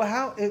 But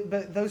how?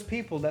 But those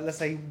people that, let's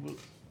say,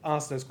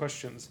 ask those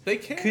questions, they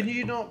can. could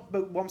you not?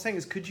 But what I'm saying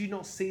is, could you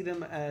not see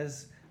them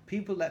as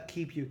people that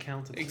keep you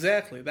accountable?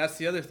 Exactly. That's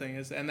the other thing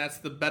and that's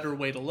the better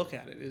way to look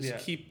at it is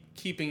Yeah.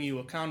 keeping you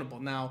accountable.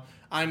 Now,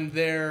 I'm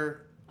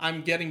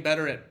getting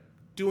better at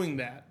doing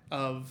that,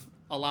 of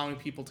allowing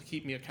people to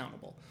keep me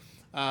accountable.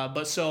 But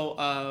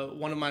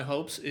one of my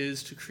hopes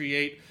is to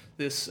create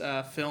this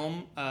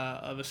film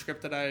of a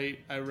script that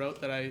I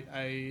wrote that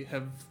I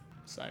have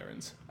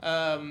sirens.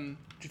 Do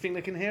you think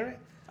they can hear it?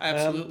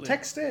 Absolutely.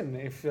 Text in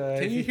if.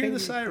 Can you hear think the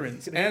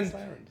sirens? you can hear And the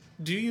sirens.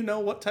 do you know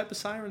what type of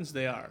sirens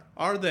they are?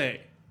 Are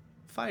they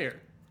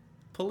fire,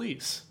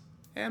 police,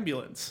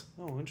 ambulance?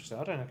 Oh, interesting.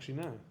 I don't actually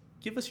know.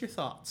 Give us your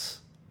thoughts.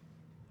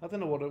 I don't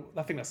know what.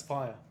 I think that's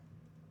fire.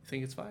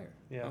 Think it's fire?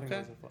 Yeah. I think Okay.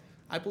 that's a fire.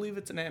 I believe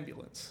it's an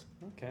ambulance.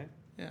 Okay.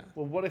 Yeah.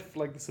 Well, what if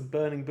like it's a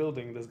burning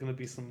building? There's going to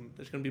be some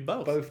There's going to be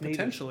both needed.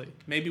 potentially.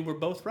 Maybe we're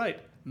both right.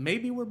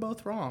 Maybe we're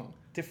both wrong.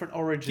 different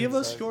origins. Give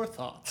us though. your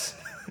thoughts.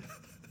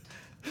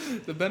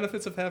 The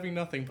benefits of having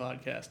nothing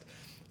podcast.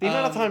 The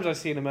amount of times I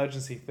see an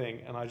emergency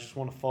thing and I just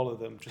want to follow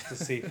them just to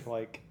see if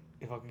I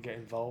can get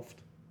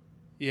involved.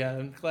 Yeah,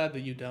 I'm glad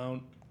that you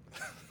don't.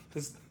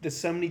 There's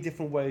so many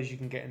different ways you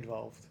can get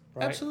involved.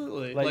 Right?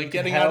 Absolutely. Like, you Like can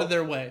getting out help. of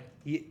their way.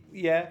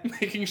 Yeah.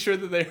 Making sure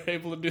that they're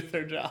able to do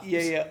their jobs.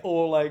 Yeah.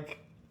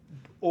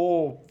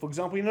 Or for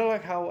example,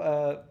 like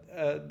how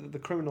the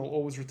criminal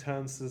always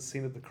returns to the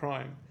scene of the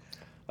crime.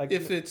 Like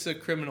If it's a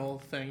criminal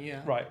thing,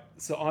 yeah. right.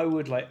 So I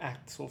would like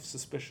act sort of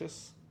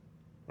suspicious,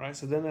 right?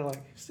 So then they're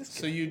like, "Who's this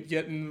So kid?" you'd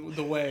get in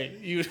the way.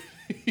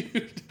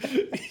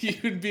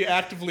 You'd be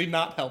actively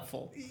not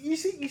helpful. You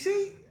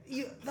see,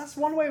 that's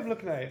one way of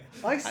looking at it.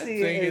 I I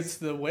see think it as it's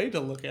the way to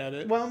look at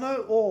it. well,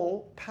 no,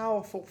 all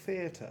powerful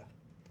theatre.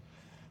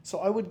 So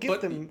I would give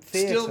But them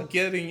theatre. still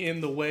getting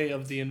in the way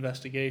of the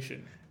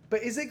investigation.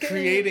 But is it getting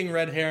Creating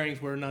red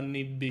herrings where none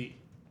need be.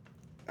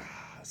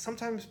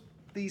 Sometimes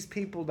these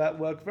people that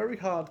work very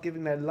hard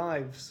giving their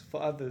lives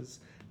for others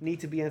need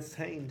to be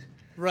entertained.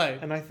 Right.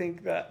 And I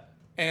think that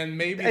And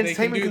maybe they can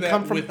entertainment do can that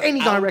come from without, any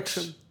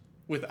direction.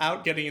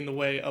 without getting in the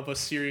way of a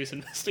serious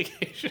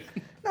investigation.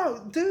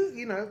 No,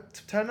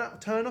 turn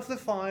off the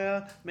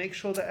fire, make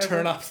sure that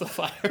Turn off the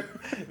fire.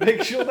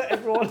 make sure that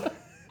everyone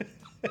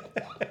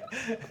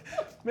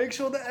make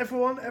sure that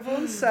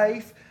everyone's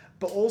safe,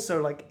 but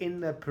also like in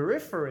the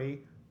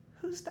periphery,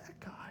 who's that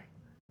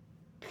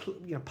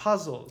guy?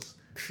 Puzzles.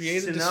 Create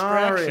a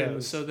scenarios.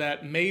 distraction so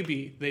that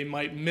maybe they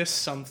might miss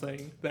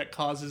something that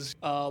causes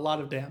a lot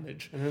of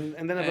damage. And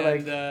then I'll be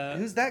And, like,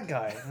 who's that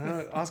guy?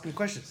 Ask him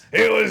questions.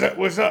 Hey,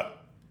 what's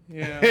up?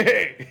 Yeah.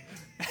 Hey.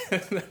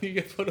 And then you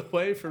get put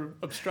away for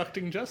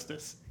obstructing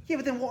justice. Yeah,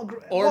 but then what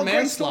Or great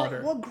manslaughter.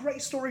 story, what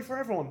great story for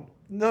everyone.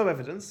 No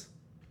evidence.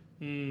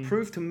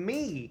 Prove to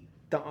me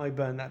that I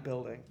burned that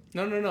building.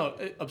 No.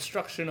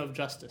 Obstruction of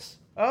justice.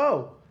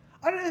 Oh.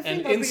 I don't think And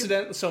that'd be-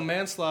 incident, so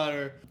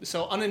manslaughter,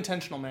 so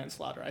unintentional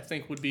manslaughter, I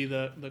think would be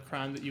the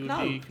crime that you would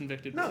be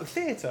convicted No, with.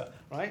 theatre,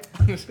 right?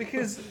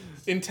 Because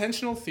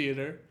Intentional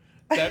theater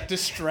that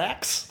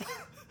distracts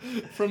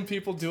from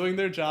people doing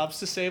their jobs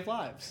to save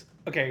lives.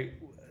 okay,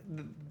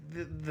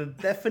 the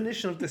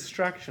definition of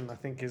distraction, I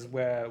think, is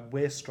where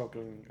we're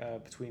struggling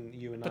between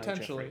you and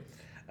Potentially.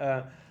 I,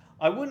 Jeffrey.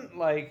 I wouldn't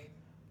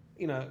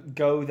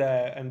go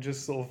there and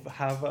just sort of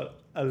have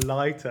a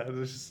lighter.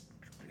 Just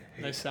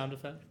Nice sound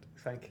effect.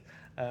 thank.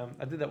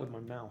 I did that with my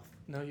mouth.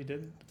 No, you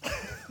didn't.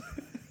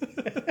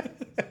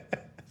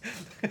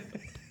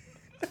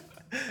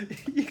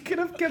 You could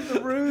have kept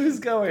the ruse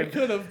I going.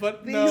 could have,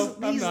 but no,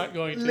 I'm not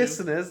going to.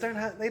 Listeners they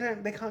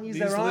can't use These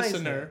their eyes.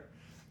 listener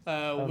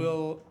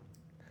will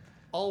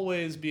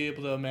always be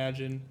able to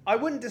imagine. I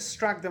wouldn't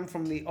distract them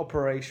from the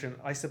operation.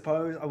 I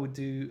suppose I would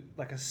do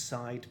like a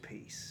side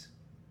piece.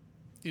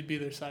 You'd be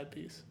their side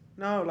piece.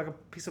 No, like a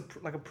piece of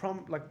part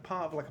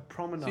of like a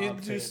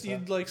promenade. So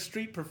you'd like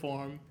street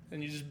perform,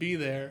 and you just be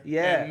there.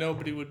 Yeah. And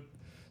nobody would.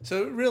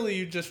 So really,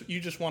 you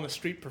just want to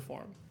street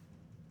perform,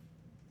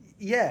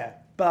 Yeah,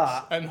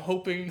 but and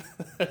hoping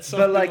that some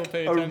but people like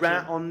pay attention.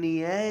 around on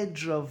the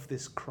edge of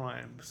this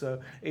crime. So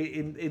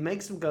it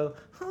makes them go,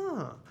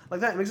 huh, like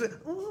that. It makes it,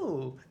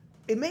 oh,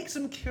 it makes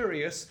them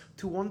curious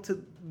to want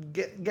to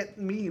get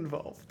me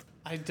involved.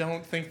 I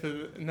don't think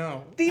that.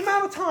 No. The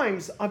amount of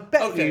times I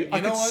bet Okay, you I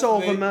you know could what?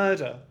 solve a They-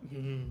 murder,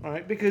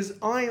 right? Because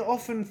I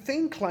often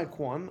think like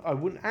one. I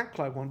wouldn't act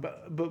like one,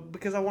 but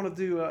because I want to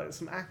do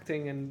some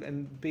acting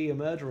and be a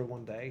murderer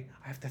one day,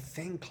 I have to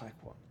think like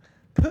one.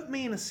 Put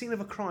me in a scene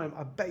of a crime.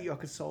 I bet you I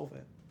could solve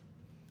it.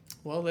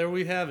 Well, there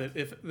we have it.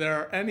 If there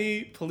are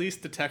any police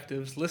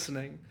detectives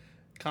listening,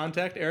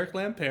 contact Eric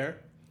Lampere,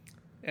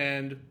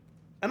 and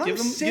And Give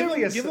I'm him-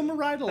 serious. give him a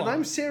ride along. And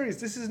I'm serious.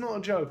 This is not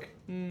a joke.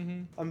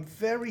 mm-hmm. I'm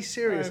very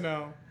serious. I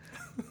know.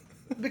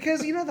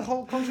 Because the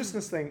whole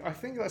consciousness thing. I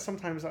think that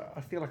sometimes I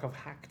feel like I've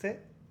hacked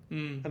it,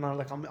 and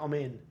I'm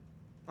in.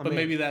 But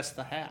maybe that's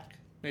the hack.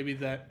 Maybe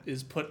that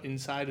is put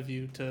inside of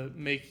you to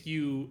make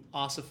you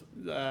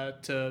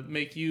to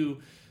make you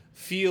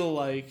feel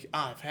like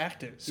I've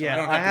hacked it, so I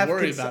don't have to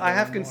worry about it I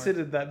have anymore.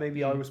 considered that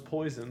maybe I was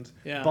poisoned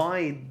Yeah.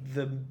 by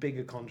the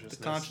bigger consciousness.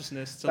 The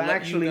consciousness to But let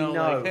actually, you know,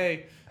 no. like,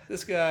 hey,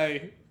 this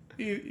guy.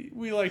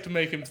 We like to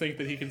make him think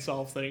that he can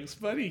solve things,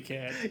 but he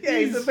can't. Yeah,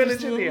 he's a village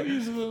just a little- idiot.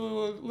 He's a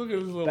little, look at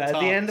his little But at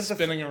top the end of the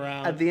spinning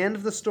around. At the end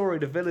of the story,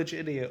 the village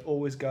idiot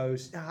always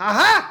goes,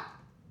 "Aha!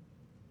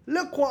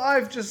 Look what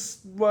I've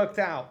just worked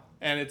out."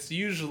 And it's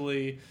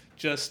usually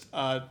just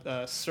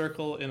a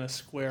circle in a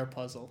square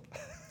puzzle.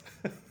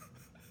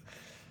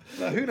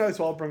 Now, who knows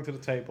what I'll bring to the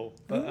table?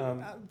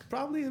 But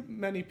Probably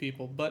many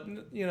people, but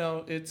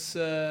it's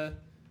a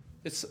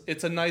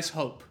nice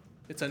hope.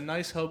 It's a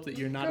nice hope that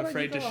you're not No,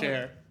 afraid to you gotta-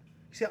 share.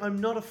 see, I'm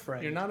not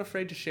afraid. You're not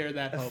afraid to share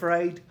that hope.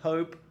 afraid.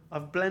 Hope.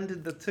 I've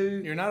blended the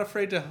two. You're not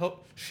afraid to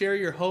share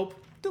your hope,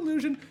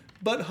 delusion,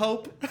 but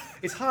hope.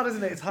 It's hard,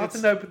 isn't it? It's hard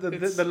It's- to know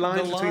the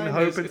lines between line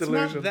hope is- and it's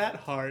delusion. not that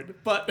hard,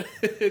 but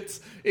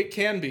it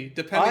can be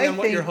depending on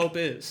what your hope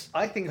is.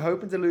 I think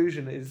hope and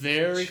delusion is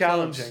Very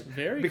challenging. close.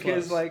 Very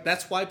because close.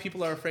 That's why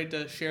people are afraid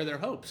to share their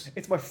hopes.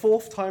 it's my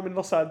 4th time in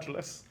Los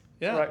Angeles.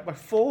 Yeah. Right, my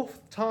 4th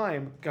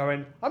time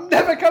going, I'm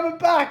never coming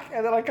back!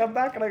 And then I come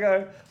back and I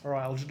go, all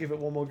right, I'll just give it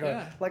one more go.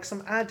 Yeah. Like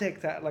some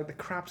addict at like the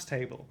craps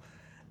table.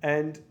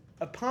 And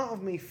a part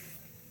of me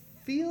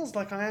feels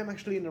like I am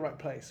actually in the right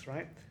place,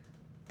 right?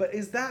 But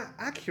is that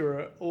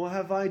accurate, or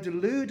have I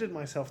deluded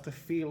myself to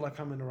feel like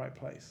I'm in the right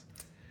place?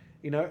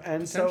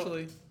 And so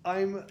Potentially.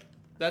 I'm...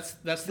 That's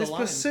the This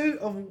line. pursuit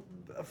of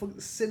a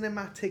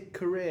cinematic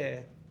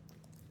career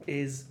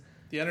is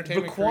The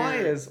entertainment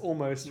requires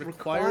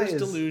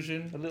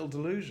delusion a little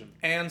delusion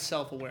and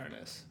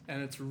self-awareness,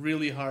 and it's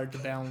really hard to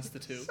balance the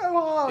two. So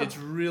hard. It's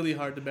really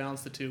hard to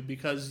balance the two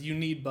because you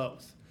need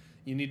both.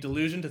 You need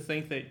delusion to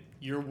think that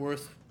you're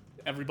worth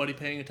everybody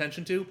paying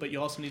attention to, but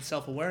you also need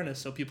self-awareness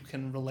so people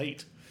can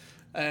relate.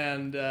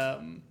 And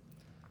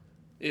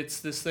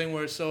it's this thing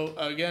where, so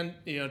again,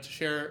 to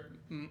share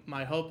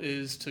my hope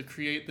is to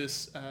create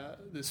this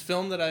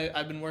film that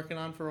I've been working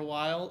on for a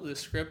while, this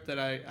script that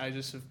I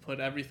just have put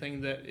everything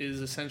that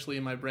is essentially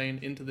in my brain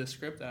into this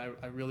script that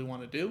I really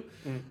want to do.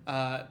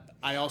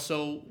 I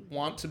also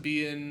want to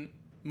be in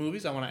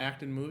movies. I want to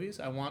act in movies.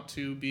 I want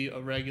to be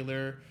a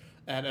regular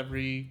at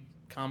every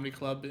comedy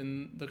club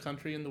in the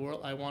country, in the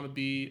world. I want to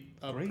be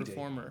a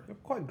performer. You're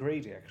quite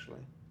greedy, actually.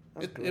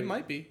 It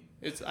might be.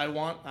 Those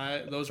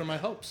are my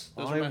hopes.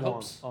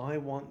 I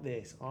want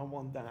this. I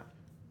want that.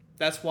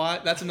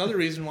 That's another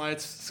reason why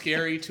it's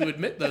scary to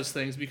admit those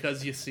things,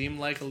 because you seem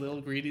like a little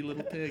greedy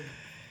little pig.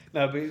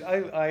 No, but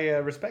I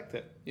respect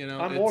it.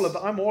 I'm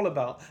all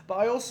about. But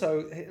I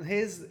also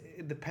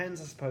it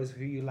depends, I suppose,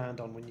 who you land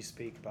on when you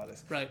speak about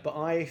this. Right. But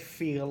I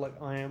feel like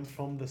I am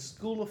from the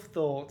school of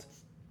thought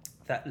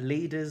that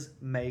leaders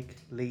make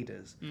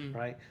leaders.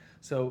 Right.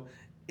 So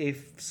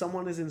if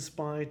someone is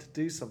inspired to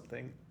do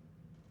something,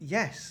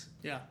 yes.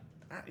 Yeah.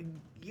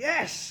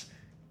 Yes.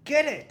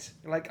 Get it.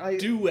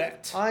 Do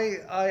it.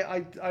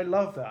 I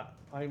love that.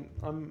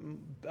 I'm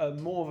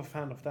more of a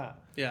fan of that.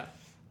 Yeah.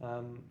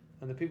 And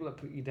the people that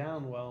put you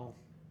down, well,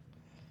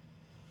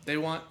 they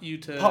want you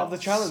to part of the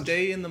challenge.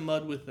 Stay in the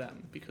mud with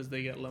them because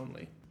they get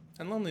lonely,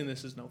 and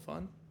loneliness is no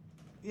fun.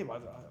 Yeah,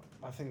 but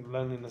I think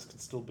loneliness could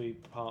still be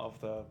part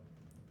of the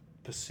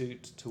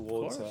pursuit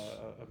towards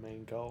a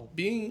main goal.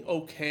 Being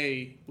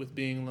okay with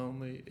being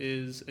lonely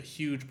is a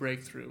huge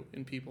breakthrough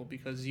in people,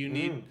 because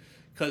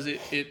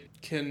it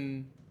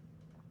can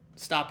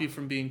stop you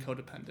from being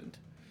codependent,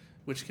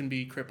 which can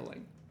be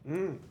crippling.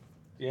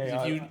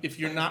 Yeah. If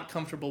you're not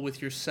comfortable with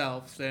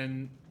yourself,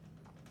 then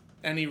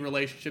any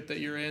relationship that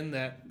you're in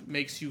that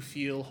makes you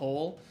feel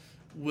whole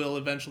will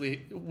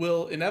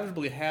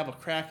inevitably have a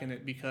crack in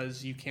it,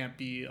 because you can't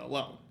be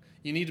alone.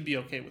 You need to be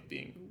okay with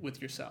being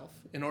with yourself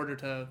in order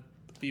to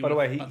be. By the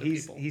way, other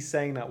he's people. He's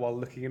saying that while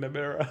looking in a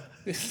mirror.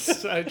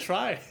 I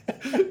try.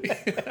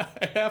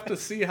 I have to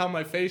see how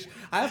my face.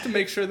 I have to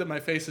make sure that my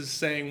face is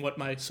saying what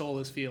my soul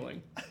is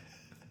feeling.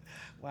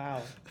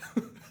 Wow.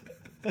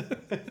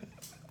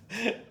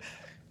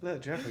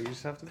 Look, Jeffrey, you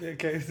just have to be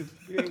okay with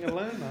being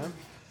alone, man.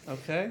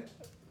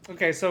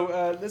 Okay,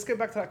 so let's get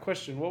back to that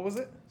question. What was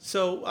it?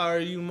 So, are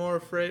you more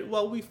afraid?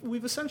 Well,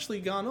 we've essentially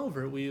gone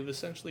over it. We've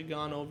essentially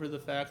gone over the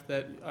fact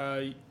that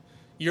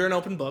you're an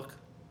open book,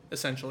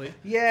 essentially.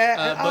 Yeah,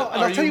 but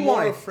and I'll tell you more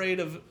why.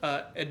 afraid of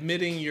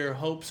admitting your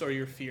hopes or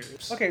your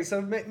fears? Okay,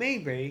 so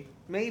maybe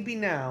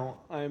now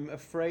I'm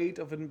afraid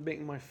of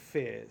admitting my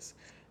fears,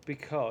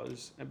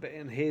 because,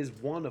 and here's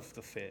one of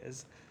the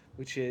fears,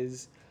 which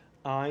is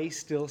I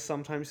still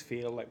sometimes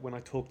feel like when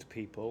I talk to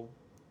people,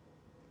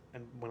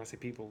 and when I say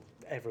people,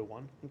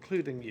 everyone,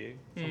 including you,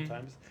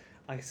 sometimes,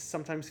 I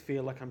sometimes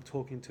feel like I'm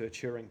talking to a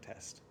Turing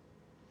test.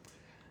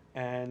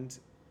 And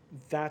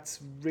that's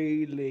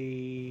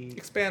really...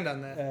 Expand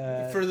on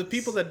that. For the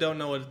people that don't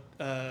know what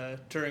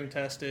Turing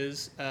test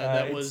is,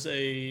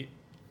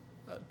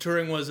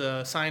 Turing was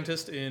a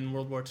scientist in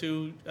World War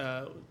II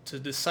to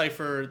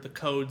decipher the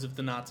codes of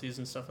the Nazis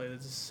and stuff like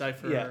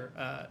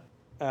that.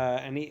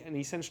 And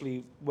he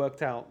essentially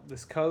worked out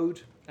this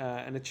code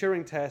and a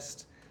Turing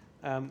test,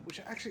 which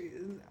actually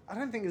I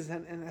don't think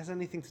has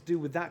anything to do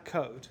with that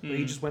code. But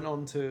he just went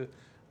on to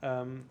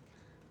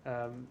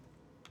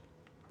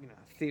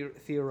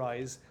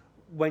theorize.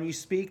 When you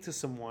speak to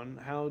someone,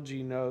 how do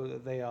you know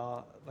that they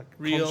are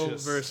real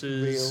conscious,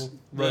 versus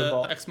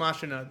robot? The Ex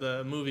Machina,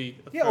 the movie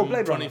from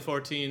Blade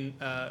 2014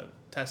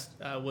 test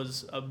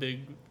was a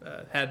big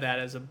had that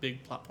as a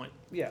big plot point.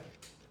 Yeah.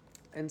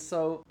 And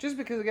so, just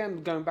because,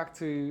 again, going back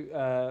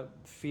to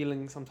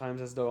feeling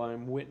sometimes as though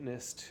I'm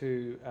witness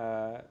to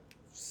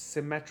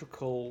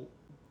symmetrical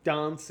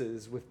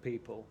dances with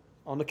people,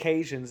 on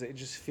occasions it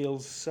just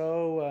feels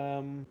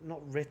so,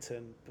 not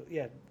written, but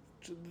yeah,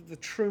 the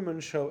Truman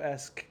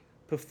Show-esque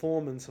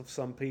performance of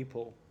some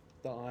people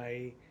that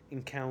I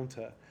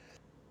encounter.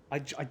 I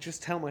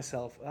just tell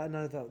myself,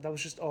 no, that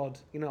was just odd.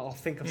 I'll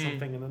think of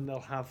something and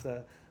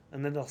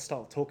then they'll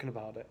start talking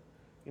about it.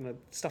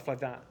 Stuff like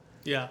that.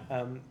 Yeah.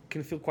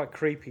 Can feel quite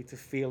creepy to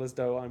feel as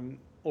though I'm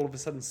all of a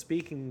sudden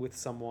speaking with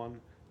someone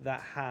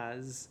that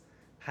has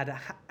had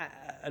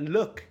a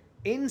look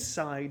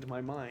inside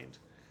my mind,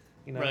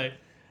 Right.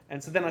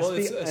 And so then I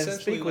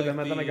speak with them,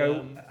 and then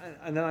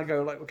I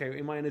go, like, okay,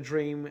 am I in a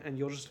dream and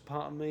you're just a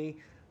part of me,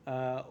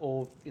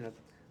 or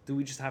do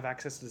we just have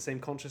access to the same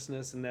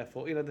consciousness, and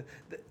therefore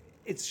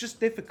it's just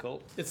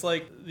difficult. It's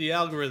like the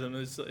algorithm.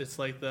 It's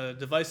like the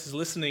device is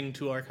listening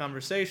to our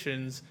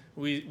conversations.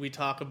 We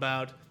talk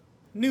about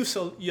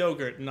Noosa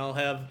yogurt, and I'll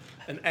have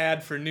an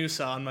ad for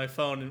Noosa on my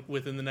phone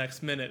within the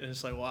next minute, and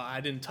it's like, well,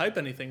 I didn't type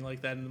anything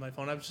like that into my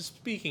phone. I was just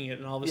speaking it,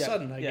 and all of a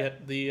sudden I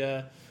get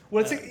the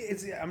Well,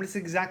 it's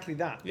exactly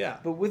that. Yeah.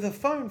 But with a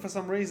phone, for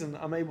some reason,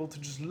 I'm able to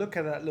just look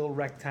at that little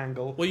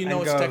rectangle. Well, and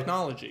it's go,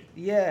 technology.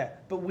 Yeah,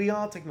 but we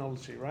are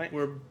technology, right?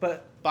 We're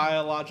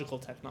biological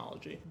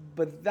technology.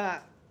 But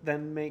that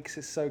then makes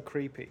it so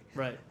creepy.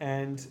 Right.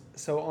 And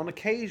so on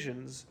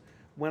occasions,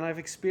 when I've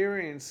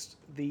experienced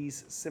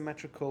these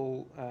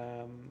symmetrical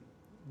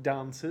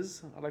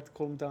dances, I like to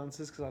call them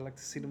dances because I like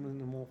to see them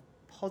in a more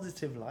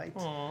positive light.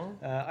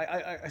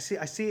 I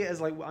see it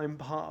as like I'm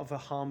part of a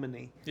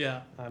harmony.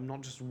 Yeah. I'm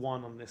not just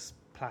one on this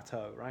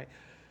plateau, right?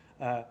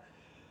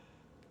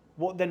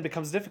 What then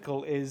becomes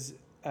difficult is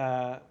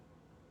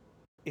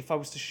if I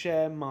was to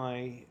share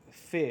my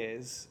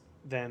fears,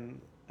 then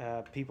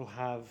people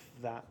have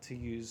that to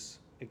use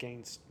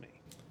against me.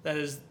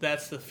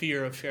 That's the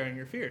fear of sharing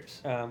your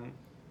fears.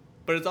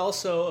 But it's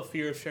also a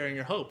fear of sharing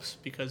your hopes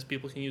because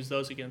people can use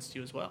those against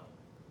you as well.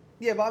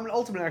 Yeah, but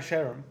ultimately I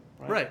share them.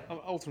 Right.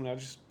 Ultimately, I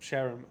just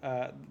share them.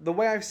 The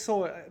way I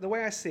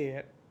see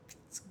it,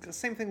 it's the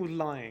same thing with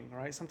lying,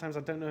 right? Sometimes I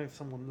don't know if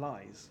someone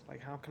lies.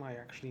 Like, how can I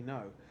actually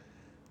know?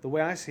 The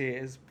way I see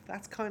it is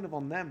that's kind of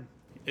on them.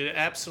 It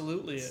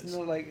absolutely It's is.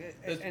 not like,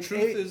 The and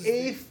truth is,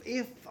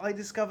 if I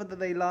discover that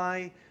they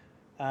lie,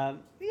 I'll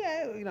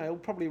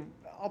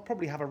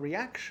probably have a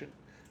reaction.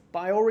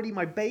 But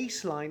my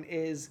baseline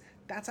is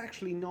that's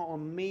actually not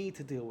on me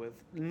to deal with.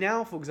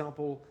 Now, for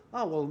example,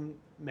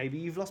 maybe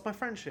you've lost my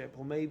friendship,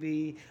 or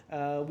maybe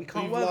we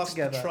can't work together. You've lost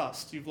the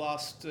trust. You've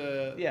lost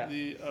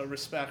the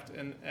respect,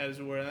 and as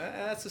it were. And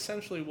that's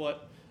essentially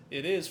what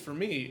it is for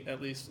me,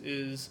 at least.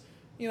 Is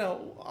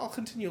I'll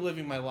continue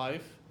living my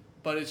life,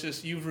 but it's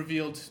just you've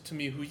revealed to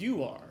me who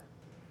you are,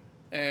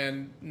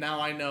 and now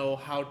I know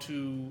how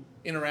to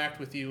interact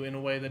with you in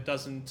a way that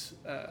doesn't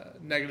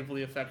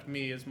negatively affect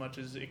me as much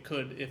as it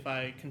could if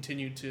I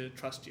continued to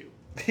trust you.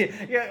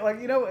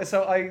 Yeah,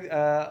 so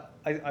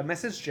I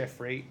messaged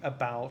Jeffrey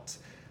about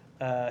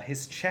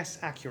his chess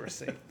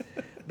accuracy.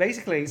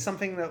 Basically,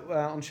 something that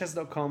on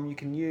chess.com you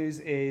can use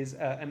is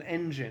an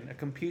engine, a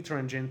computer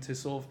engine to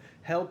sort of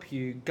help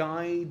you,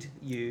 guide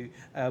you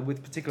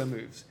with particular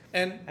moves.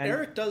 And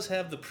Eric does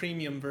have the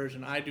premium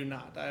version. I do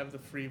not. I have the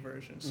free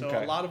version. So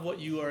a lot of what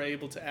you are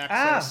able to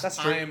access, that's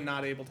true. I am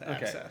not able to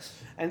access.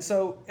 And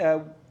so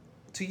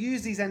to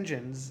use these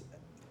engines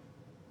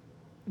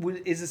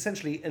is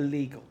essentially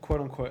illegal, quote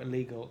unquote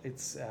illegal.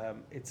 It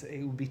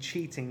would be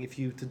cheating if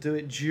you to do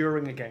it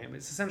during a game.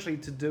 It's essentially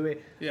to do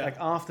it like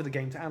after the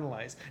game to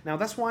analyze. Now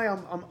that's why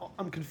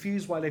I'm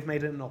confused why they've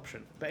made it an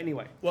option. But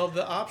anyway. Well,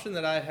 the option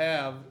that I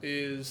have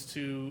is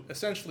to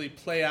essentially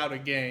play out a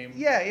game.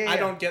 Yeah. I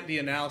don't get the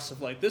analysis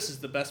of like this is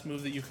the best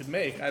move that you could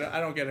make. I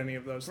don't get any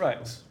of those things.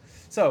 Right.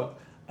 So,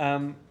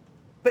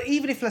 but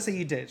even if let's say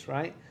you did,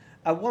 right?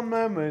 At one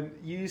moment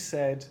you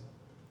said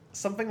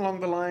something along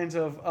the lines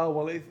of, oh,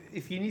 well,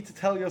 if you need to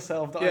tell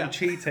yourself that I'm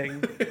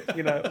cheating,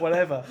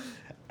 whatever.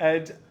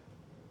 And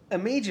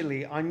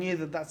immediately I knew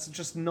that that's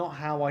just not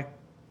how I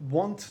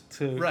want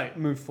to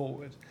move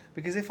forward.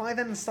 Because if I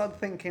then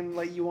start thinking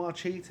like you are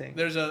cheating...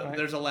 There's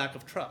a lack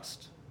of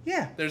trust.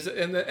 Yeah.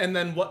 And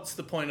then what's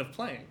the point of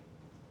playing?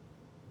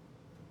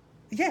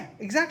 Yeah,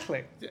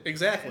 exactly.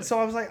 Exactly. So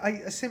I was like,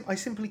 I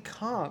simply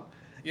can't.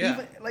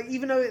 Yeah.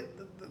 Even though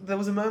there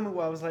was a moment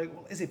where I was like,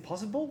 well, is it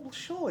possible? Well,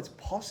 sure, it's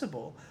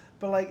possible.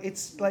 But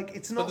it's not.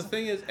 But the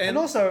thing is, and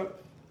also,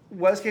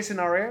 worst case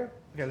scenario.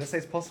 Okay, let's say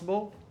it's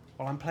possible.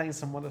 Well, I'm playing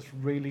someone that's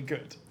really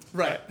good.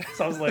 Right.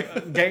 So I was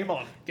like, game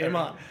on, game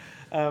on.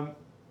 But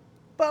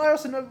I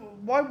also know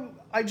why.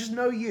 I just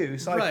know you,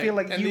 so I feel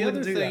like you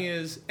wouldn't do that. And the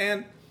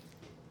other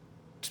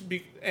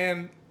thing is,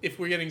 and if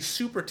we're getting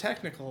super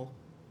technical,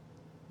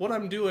 what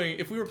I'm doing,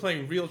 if we were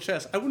playing real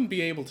chess, I wouldn't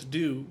be able to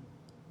do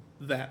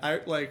that.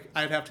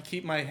 I'd have to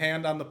keep my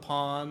hand on the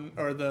pawn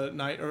or the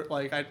knight, or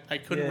I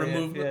couldn't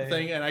remove the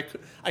thing, and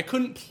I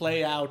couldn't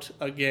play out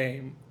a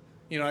game.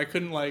 I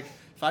couldn't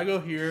if I go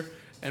here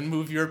and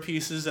move your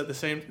pieces at the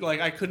same,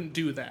 I couldn't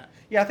do that.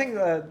 Yeah, I think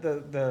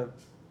the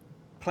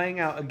playing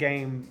out a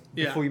game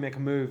before you make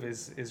a move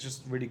is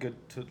just really good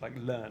to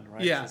learn,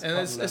 right? Yeah, and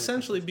it's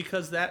essentially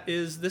because this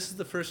is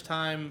the first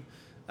time.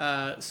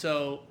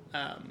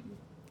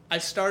 I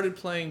started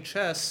playing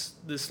chess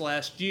this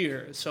last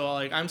year, so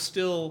I'm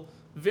still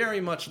very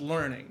much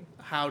learning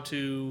how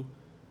to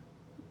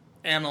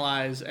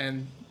analyze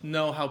and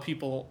know how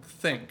people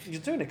think. You're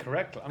doing it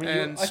correctly. I mean,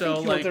 and I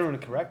think you're doing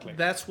it correctly.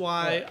 That's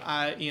why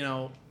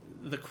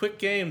the quick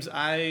games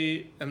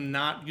I am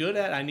not good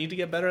at. I need to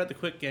get better at the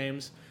quick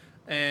games,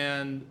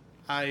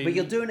 But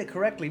you're doing it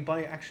correctly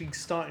by actually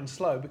starting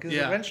slow, because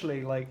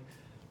eventually,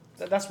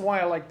 that's why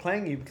I like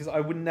playing you, because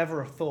I would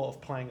never have thought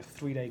of playing a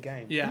 3-day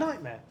game. Yeah.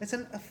 Nightmare.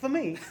 For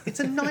me,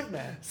 it's a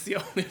nightmare. It's the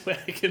only way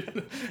I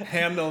can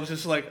handle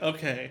just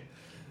okay,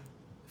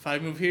 if I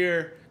move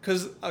here,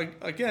 because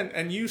again,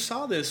 and you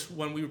saw this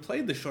when we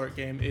played the short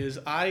game, is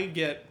I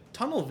get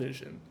tunnel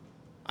vision.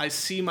 I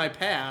see my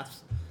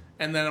path,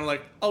 and then I'm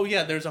like, oh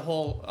yeah, there's a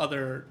whole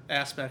other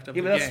aspect of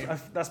the game.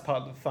 That's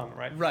part of the fun,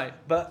 right? Right.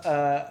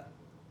 But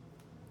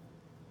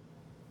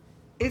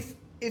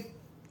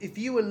if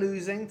you were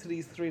losing to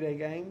these 3-day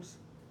games,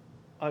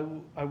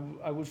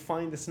 I would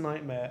find this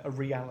nightmare a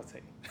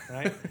reality,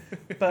 right?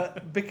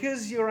 But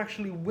because you're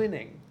actually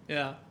winning,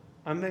 Yeah.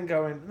 I'm then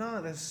going,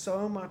 no, there's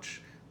so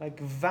much like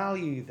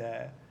value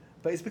there.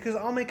 But it's because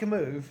I'll make a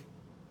move,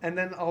 and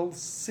then I'll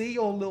see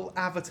your little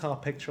avatar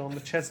picture on the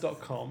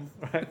chess.com,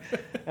 right?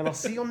 And I'll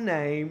see your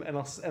name, and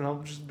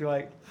I'll just be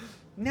like,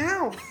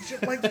 now,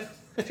 like,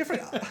 Jeffrey,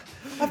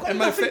 I've got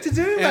nothing to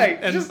do, mate.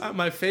 And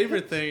my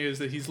favorite thing is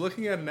that he's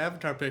looking at an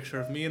avatar picture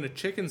of me in a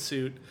chicken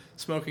suit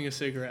smoking a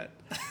cigarette.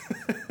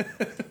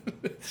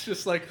 It's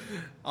just like,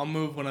 I'll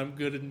move when I'm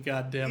good and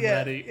goddamn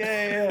ready.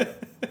 Yeah.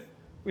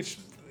 Which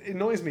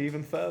annoys me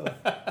even further.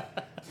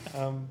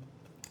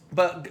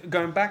 But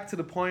going back to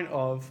the point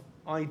of,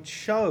 I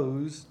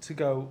chose to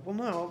go, well,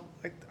 no,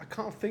 I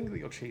can't think that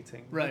you're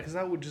cheating. Right. Because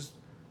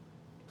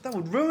that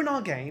would ruin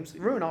our games,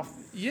 ruin our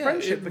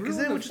friendship, because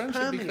it would just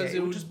permeate.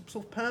 It would just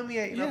sort of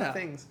permeate in other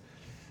things.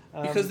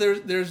 Because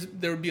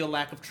there would be a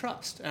lack of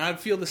trust. And I'd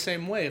feel the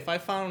same way. If I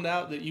found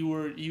out that you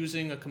were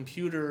using a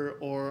computer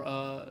or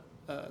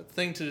a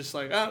thing to just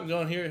like, I'm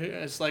going here,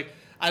 it's like,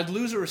 I'd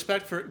lose a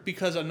respect for it,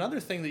 because another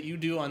thing that you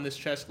do on this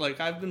chess,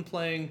 like I've been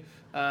playing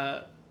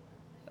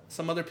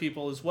some other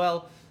people as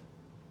well,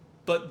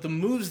 but the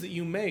moves that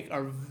you make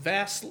are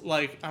vast,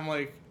 like, I'm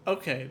like,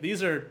 okay,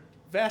 these are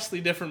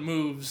vastly different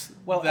moves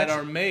that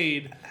are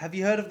made. Have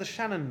you heard of the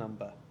Shannon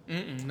number?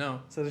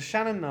 No. So the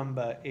Shannon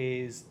number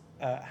is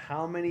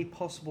how many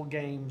possible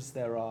games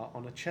there are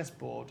on a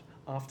chessboard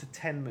after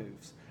 10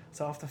 moves.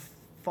 So after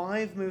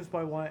 5 moves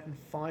by white and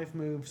 5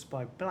 moves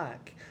by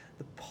black,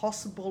 the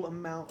possible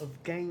amount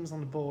of games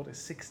on the board is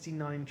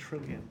 69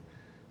 trillion.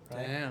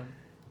 Right? Damn.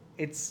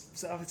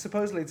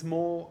 Supposedly it's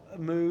more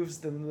moves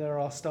than there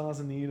are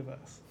stars in the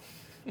universe,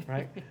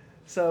 right?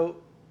 So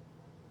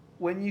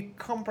when you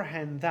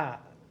comprehend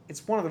that,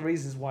 it's one of the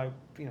reasons why,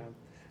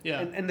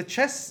 and the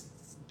chess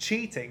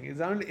cheating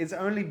is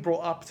only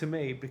brought up to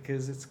me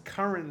because it's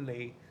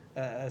currently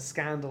a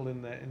scandal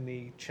in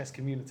the chess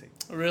community.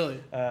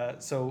 Really?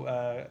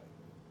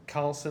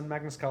 Carlsen,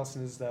 Magnus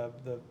Carlsen is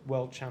the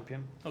world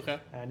champion. Okay.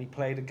 And he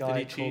played a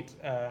guy called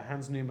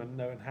Hans Neumann.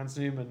 No, and Hans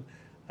Neumann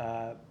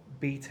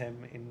beat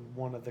him in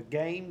one of the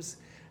games,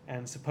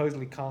 and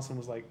supposedly Carlsen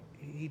was like,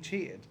 he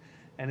cheated.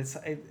 And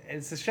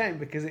it's a shame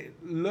because it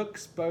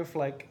looks both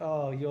like,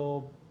 oh,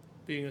 you're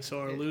being a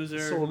sore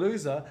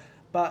loser,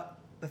 but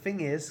the thing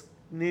is,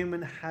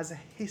 Neumann has a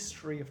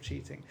history of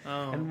cheating.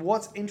 Oh. And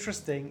what's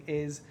interesting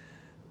is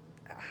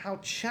how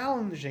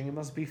challenging it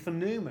must be for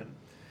Neumann.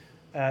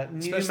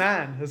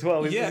 Newman as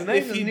well. His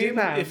name is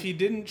Newman. If he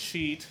didn't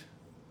cheat,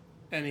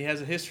 and he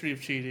has a history of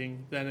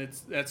cheating, then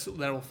that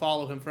will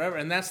follow him forever.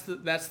 And that's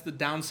the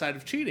downside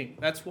of cheating.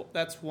 That's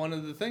one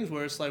of the things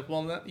where it's like,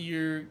 well,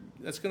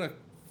 that's gonna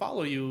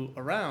follow you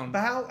around.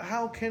 But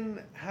how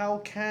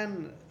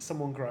can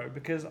someone grow?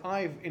 Because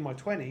I've in my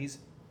 20s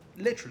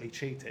literally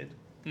cheated,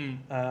 and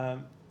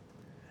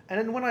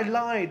then when I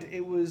lied,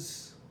 it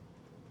was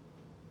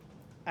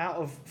out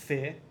of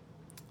fear.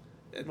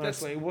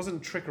 Mostly, it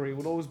wasn't trickery. It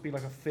would always be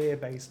like a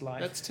fear-based lie.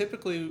 That's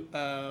typically,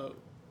 I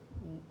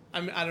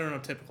don't know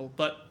typical,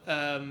 but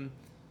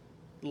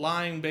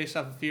lying based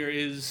off of fear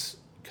is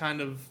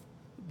kind of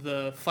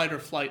the fight or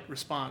flight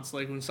response.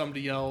 Like when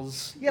somebody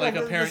yells, like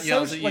a parent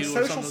yells at you, or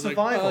social something's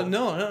survival.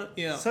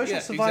 Like, social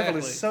survival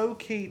is so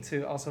key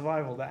to our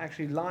survival that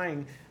actually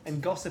lying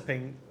and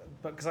gossiping.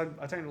 But because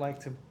I don't like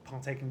to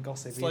partake in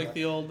gossip. It's either. Like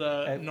the old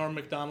Norm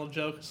Macdonald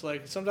joke. It's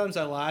like, sometimes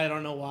I lie, I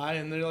don't know why,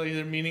 and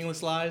they're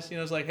meaningless lies.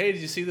 It's like, hey,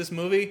 did you see this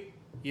movie?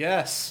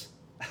 Yes.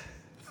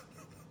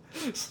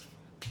 You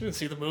didn't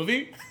see the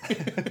movie?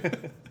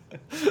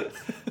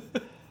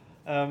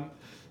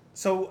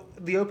 So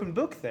the open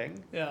book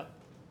thing. Yeah.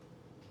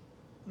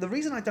 The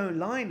reason I don't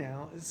lie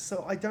now is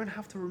so I don't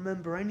have to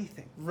remember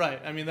anything. Right.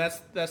 I mean, that's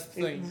the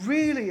thing. It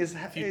really is.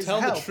 If you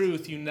tell the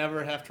truth, you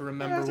never have to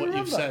remember what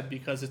you've said,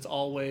 because it's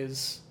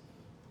always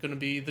going to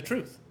be the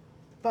truth.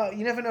 But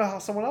you never know how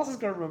someone else is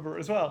going to remember it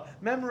as well.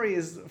 Memory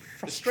is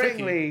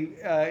frustratingly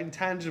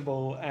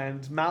intangible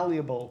and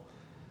malleable.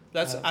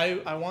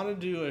 I want to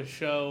do a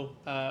show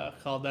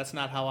called "That's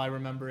Not How I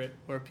Remember It,"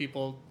 where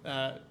people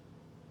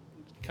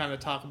kind of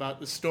talk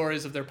about the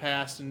stories of their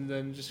past, and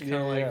then just kind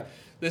of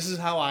this is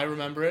how I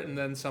remember it, and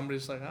then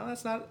somebody's like, oh,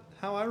 that's not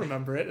how I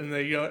remember it, and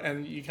they go,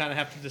 and you kind of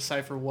have to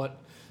decipher what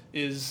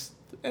is,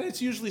 and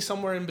it's usually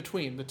somewhere in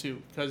between the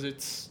two, because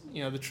it's,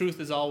 the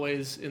truth is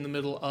always in the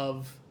middle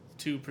of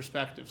two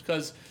perspectives,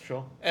 because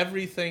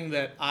everything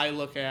that I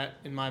look at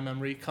in my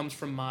memory comes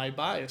from my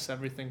bias.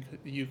 Everything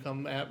you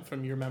come at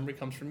from your memory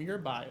comes from your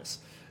bias,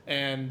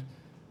 and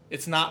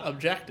it's not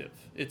objective.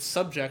 It's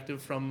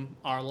subjective from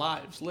our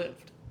lives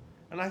lived.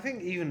 And I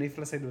think even if,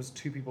 let's say, there was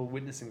 2 people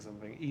witnessing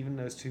something, even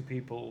those 2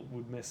 people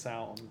would miss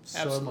out on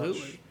so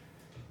much.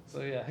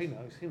 So yeah, who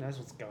knows? Who knows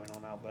what's going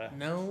on out there?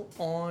 No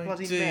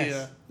Bloody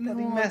idea.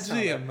 Bloody mess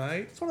idea,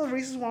 mate. It's one of the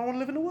reasons why I want to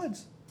live in the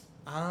woods.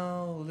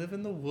 Oh, live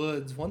in the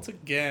woods. Once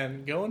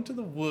again, go into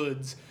the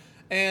woods.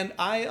 And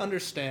I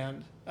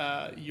understand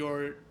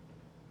your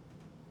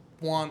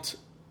want.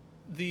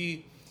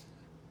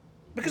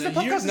 Because the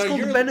podcast is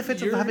called The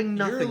Benefits of Having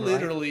Nothing, You're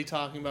literally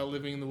talking about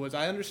living in the woods.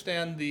 I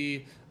understand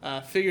the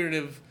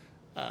figurative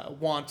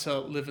want to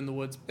live in the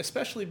woods,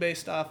 especially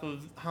based off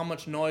of how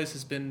much noise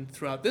has been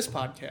throughout this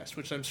podcast,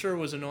 which I'm sure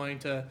was annoying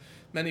to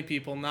many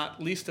people,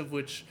 not least of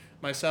which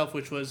myself,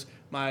 which was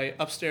my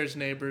upstairs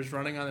neighbors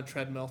running on a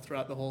treadmill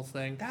throughout the whole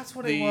thing. That's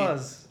what it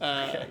was.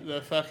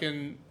 The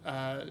fucking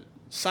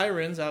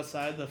sirens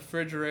outside, the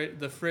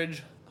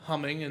fridge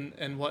humming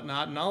and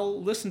whatnot. And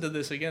I'll listen to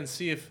this again,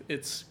 see if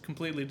it's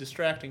completely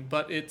distracting.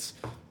 But it's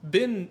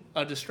been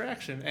a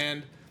distraction.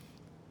 And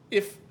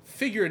if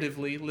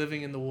figuratively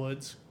living in the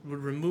woods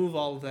would remove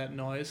all of that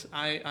noise,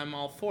 I'm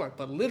all for it.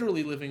 But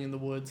literally living in the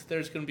woods,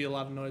 there's going to be a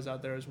lot of noise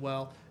out there as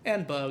well,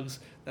 and bugs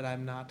that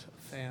I'm not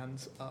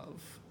fans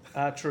of.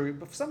 True,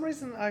 but for some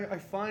reason I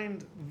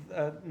find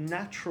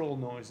natural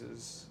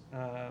noises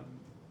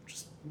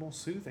just more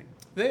soothing.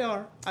 They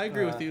are. I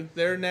agree with you.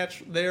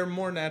 They're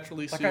more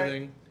naturally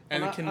soothing,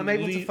 and it can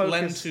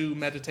lend to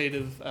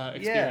meditative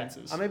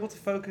experiences. Yeah, I'm able to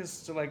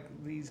focus to like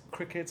these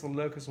crickets or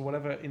locusts or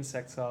whatever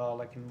insects are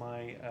like in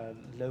my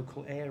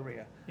local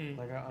area.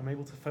 Like I'm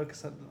able to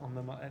focus on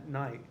them at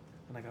night,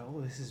 and I go,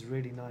 oh, this is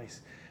really nice.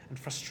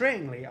 And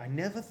frustratingly, I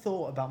never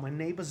thought about my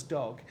neighbour's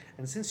dog.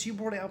 And since you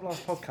brought it up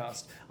last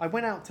podcast, I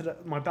went out to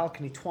my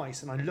balcony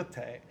twice and I looked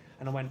at it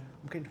and I went,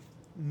 I'm going to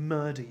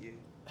murder you.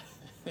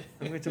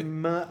 I'm going to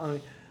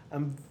murder.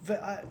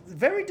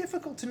 Very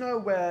difficult to know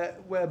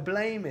where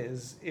blame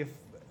is if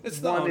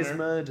one is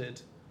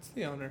murdered. It's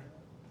the owner.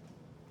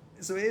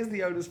 So it is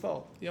the owner's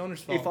fault. The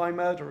owner's fault. If I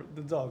murder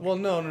the dog. Well,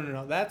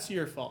 no. That's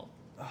your fault.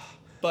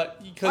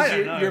 But because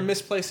you're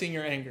misplacing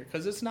your anger,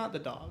 because it's not the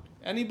dog.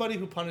 Anybody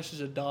who punishes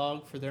a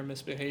dog for their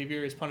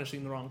misbehavior is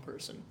punishing the wrong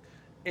person.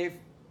 It's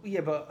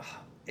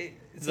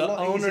a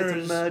lot easier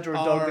to murder a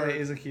dog than it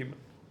is a human.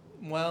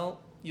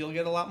 Well, you'll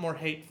get a lot more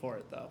hate for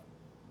it, though.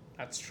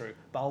 That's true.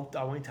 But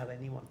I won't tell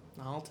anyone.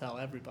 I'll tell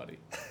everybody.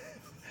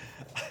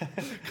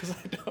 Because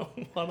I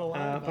don't want to lie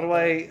about by the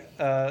way,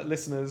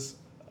 listeners,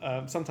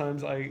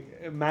 sometimes I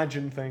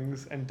imagine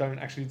things and don't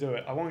actually do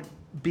it. I won't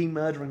be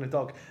murdering a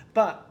dog.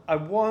 But I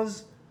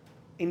was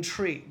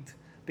intrigued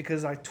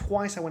because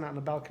twice I went out on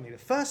the balcony. The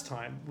first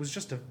time was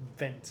just a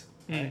vent,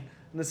 right?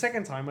 And the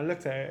second time I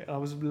looked at it and I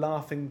was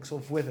laughing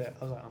sort of with it.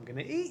 I was like, I'm going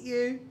to eat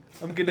you.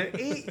 I'm going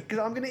to eat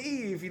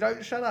you if you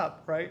don't shut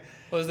up, right?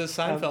 Well, was this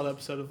Seinfeld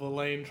episode of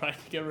Elaine trying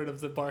to get rid of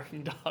the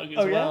barking dog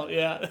as well?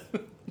 Yeah.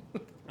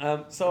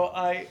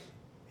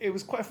 It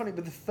was quite funny,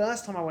 but the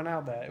first time I went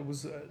out there, it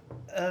was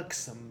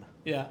irksome.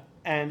 Yeah.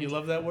 And you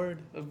love that word?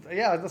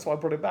 Yeah, that's why I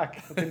brought it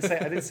back. I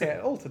didn't say it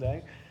at all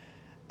today.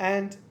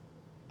 And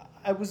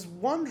I was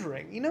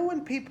wondering,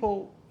 when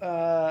people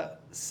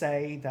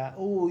say that,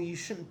 oh, you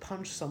shouldn't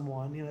punch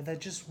someone, they're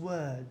just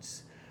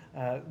words.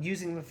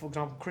 Using, for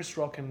example, Chris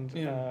Rock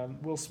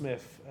and Will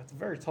Smith, it's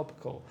very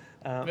topical.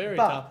 Very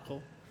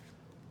topical.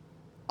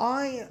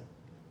 I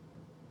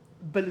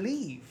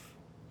believe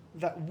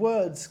that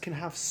words can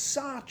have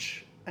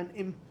such an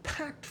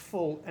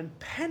impactful and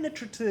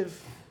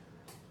penetrative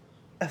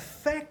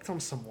effect on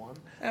someone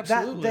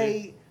that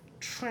they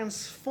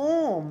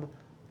transform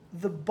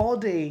the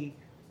body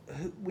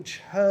which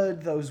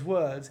heard those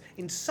words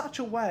in such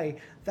a way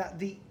that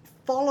the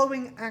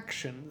following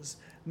actions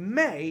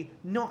may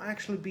not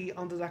actually be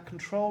under that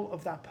control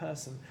of that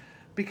person.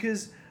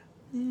 Because,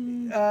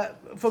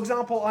 for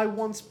example, I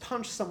once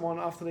punched someone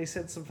after they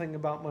said something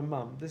about my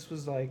mum. This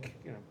was I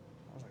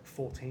was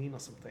 14 or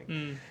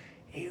something.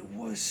 It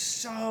was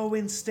so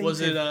instinctive.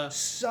 Was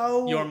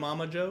it your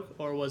mama joke,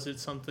 or was it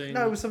something?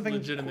 No, it was something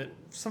legitimate.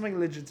 Something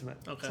legitimate.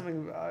 Okay.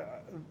 Something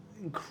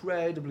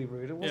incredibly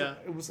rude.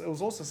 It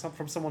was also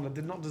from someone that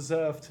did not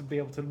deserve to be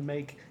able to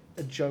make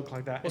a joke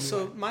like that. Well,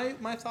 so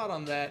my thought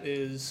on that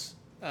is,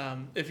 are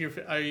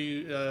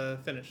you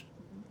finished?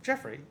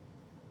 Jeffrey,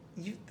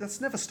 that's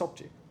never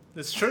stopped you.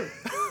 It's true.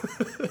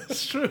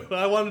 It's true.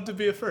 I wanted to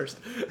be a first.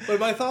 But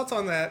my thoughts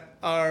on that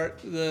are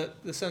the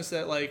sense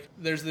that,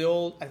 there's the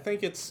old, I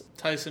think it's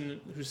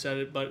Tyson who said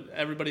it, but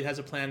everybody has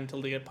a plan until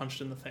they get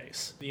punched in the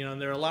face.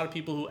 And there are a lot of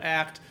people who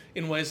act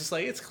in ways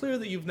it's clear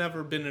that you've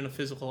never been in a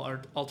physical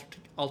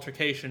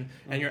altercation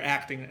and you're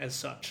acting as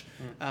such,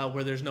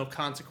 where there's no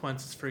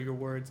consequences for your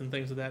words and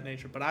things of that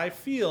nature. But I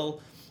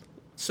feel...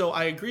 So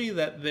I agree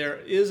that there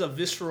is a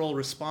visceral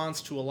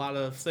response to a lot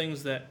of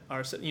things that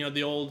are,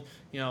 the old,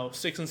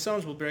 sticks and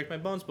stones will break my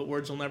bones, but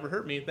words will never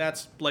hurt me.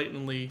 That's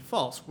blatantly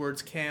false.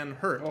 Words can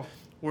hurt. Oh.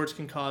 Words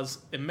can cause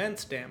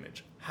immense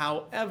damage.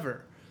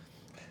 However,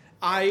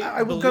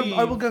 I will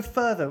go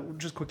further,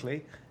 just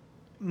quickly.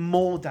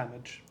 More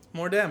damage.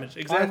 More damage,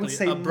 exactly. I would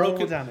say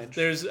more damage.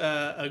 There's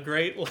a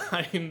great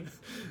line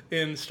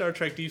in Star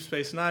Trek Deep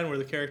Space Nine where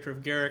the character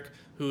of Garrick,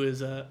 who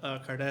is a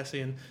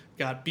Cardassian,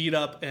 got beat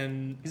up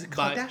and... He's a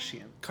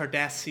Kardashian.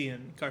 Cardassian.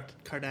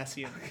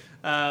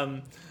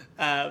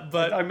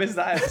 But I missed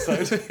that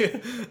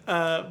episode.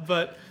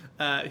 But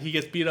he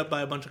gets beat up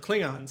by a bunch of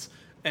Klingons.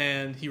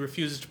 and he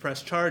refuses to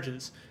press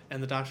charges.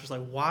 And the doctor's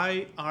like,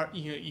 "Why are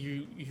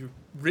your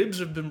ribs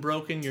have been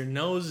broken, your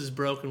nose is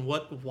broken.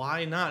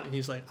 Why not?" And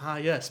he's like, "Ah,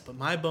 yes, but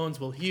my bones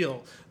will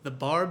heal. The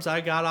barbs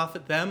I got off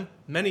at them,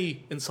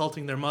 many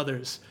insulting their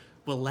mothers,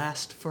 will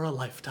last for a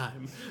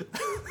lifetime."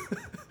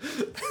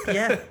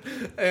 Yeah.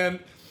 and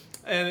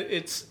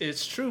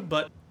it's true,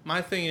 but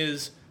my thing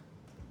is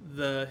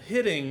the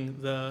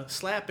hitting, the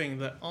slapping,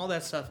 all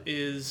that stuff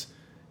is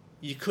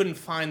you couldn't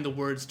find the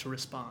words to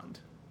respond.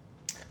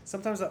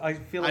 Sometimes I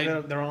feel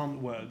like there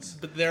aren't words.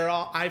 But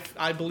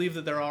I believe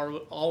that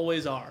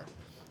always are.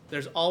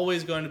 There's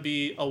always going to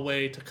be a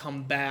way to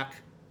come back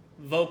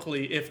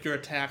vocally if you're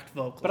attacked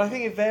vocally. But I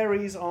think it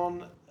varies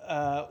on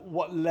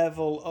what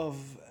level of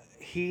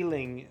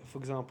healing, for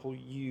example,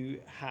 you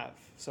have.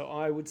 So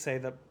I would say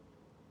that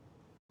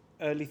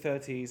early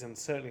 30s and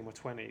certainly my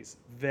 20s,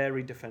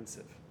 very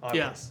defensive.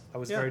 I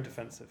was very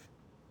defensive.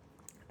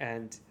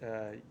 And,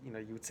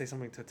 you would say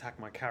something to attack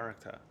my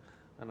character.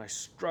 And I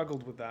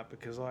struggled with that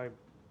because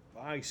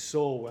I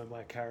saw where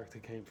my character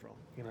came from,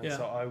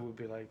 So I would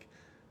be like,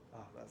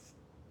 "Oh, that's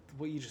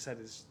what you just said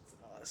is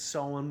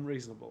so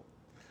unreasonable."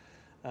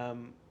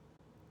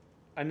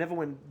 I never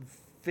went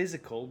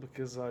physical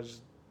because I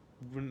just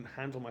wouldn't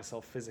handle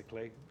myself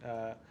physically.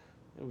 It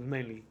was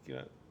mainly,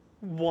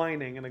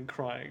 whining and then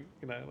crying,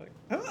 like,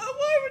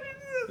 "Why would you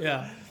do this?"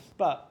 Yeah.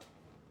 But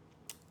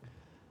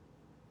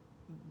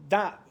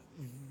that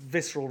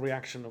visceral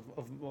reaction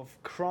of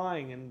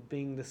crying and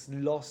being this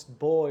lost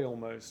boy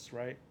almost,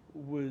 right,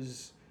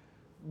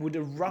 would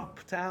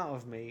erupt out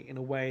of me in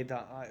a way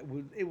that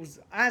it was,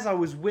 as I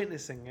was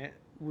witnessing it,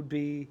 would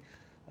be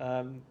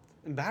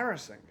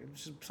embarrassing. It would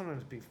just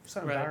sometimes be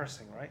so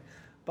embarrassing, right?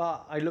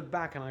 But I look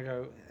back and I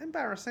go,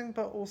 embarrassing,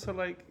 but also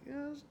like,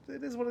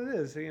 it is what it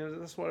is.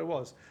 That's what it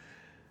was.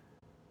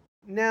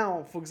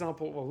 Now, for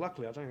example, well,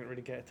 luckily I don't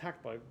really get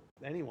attacked by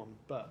anyone,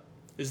 but...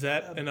 Is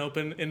that an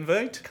open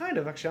invite? Kind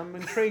of, actually. I'm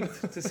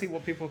intrigued to see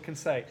what people can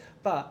say.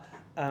 But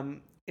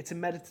it's a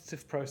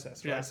meditative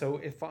process, right? Yeah. So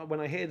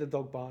when I hear the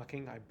dog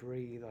barking, I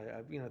breathe.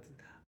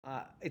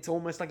 It's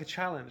almost like a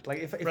challenge. Like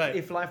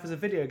if life was a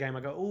video game,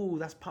 I go, "Oh,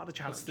 that's part of the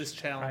challenge." What's this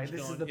challenge? Right?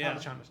 This is the part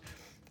of the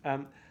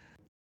challenge.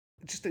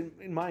 Just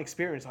in my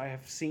experience, I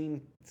have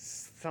seen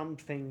some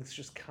things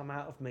just come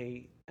out of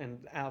me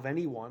and out of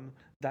anyone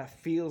that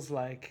feels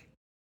like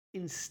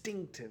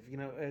instinctive.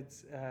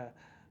 It's.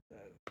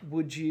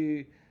 Would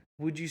you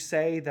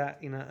say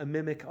that a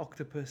mimic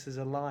octopus is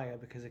a liar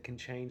because it can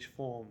change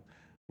form?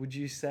 Would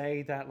you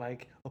say that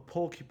like a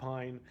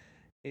porcupine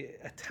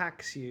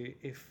attacks you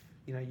if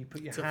you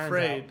put your hand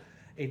afraid? Out?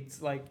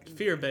 It's like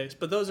fear-based,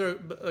 but those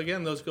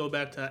go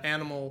back to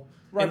animal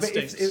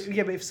instincts.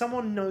 But if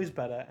someone knows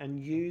better and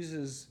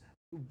uses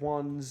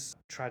one's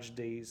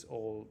tragedies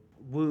or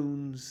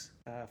wounds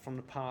from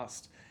the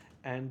past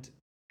and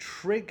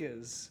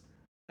triggers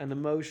an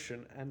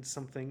emotion and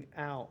something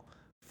out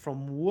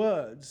from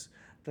words,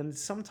 then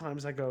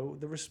sometimes I go,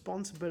 the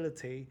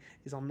responsibility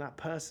is on that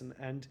person.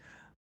 And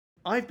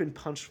I've been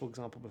punched, for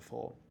example,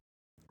 before.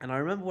 And I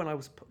remember when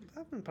I've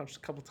been punched a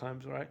couple of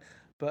times, right?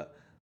 But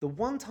there was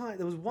one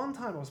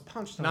time I was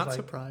punched. And Not I was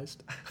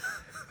surprised.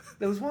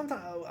 There was one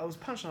time I was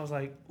punched and I was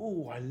like,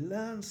 "Oh, I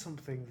learned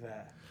something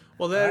there."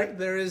 Well,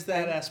 there is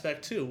that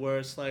aspect too, where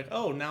it's like,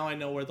 "Oh, now I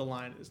know where the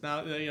line is."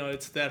 Now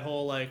it's that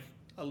whole like.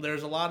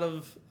 There's a lot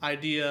of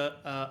idea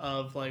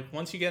of like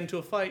once you get into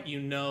a fight,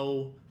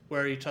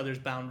 where each other's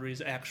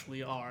boundaries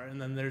actually are,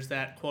 and then there's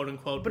that quote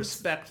unquote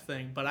respect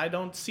thing. But I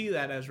don't see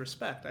that as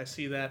respect. I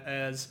see that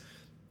as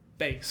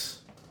base.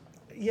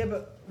 Yeah,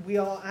 but we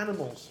are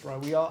animals, right?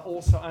 We are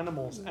also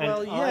animals. And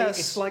well, yes.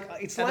 It's like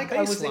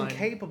I was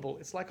incapable.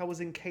 It's like I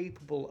was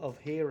incapable of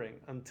hearing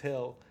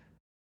until,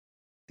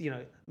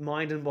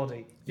 mind and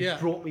body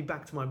brought me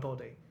back to my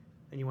body,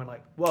 and you went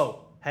like,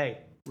 "Whoa, hey,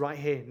 right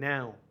here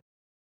now,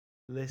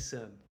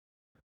 listen."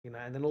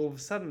 And then all of a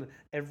sudden,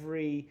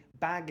 every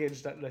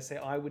baggage that, let's say,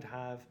 I would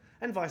have,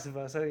 and vice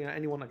versa,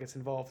 anyone that gets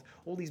involved,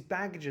 all these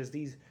baggages,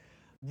 these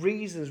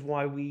reasons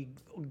why we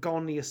go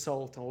on the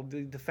assault or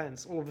the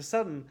defense, all of a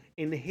sudden,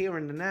 in the here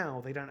and the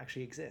now, they don't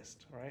actually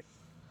exist, right?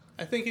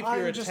 I think if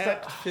you're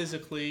attacked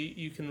physically,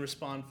 you can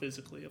respond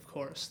physically, of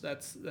course.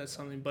 That's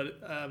something. But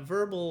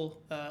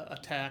verbal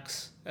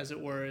attacks, as it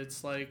were,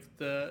 it's like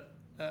the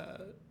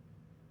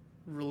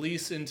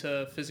release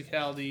into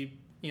physicality.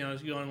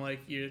 It's going like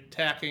you're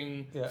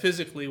attacking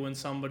physically when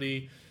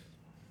somebody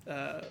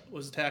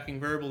was attacking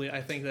verbally. I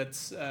think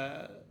that's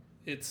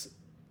it's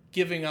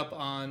giving up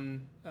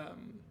on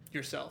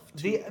yourself.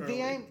 The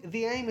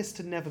aim is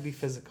to never be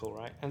physical,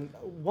 right? And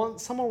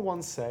someone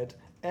once said,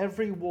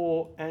 "Every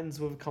war ends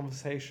with a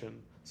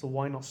conversation, so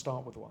why not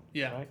start with one?"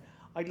 Yeah. Right?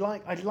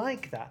 I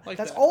like that.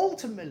 That's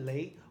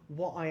ultimately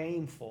what I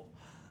aim for.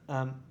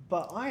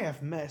 But I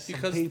have met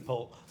some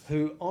people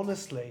who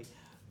honestly,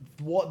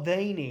 what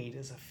they need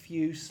is a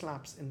few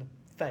slaps in the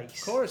face.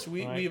 Of course,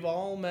 we've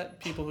all met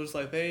people who's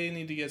like, they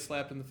need to get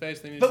slapped in the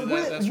face. They need to do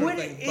that sort of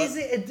thing. Is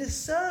it a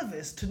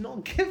disservice to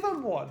not give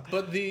them one?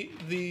 But the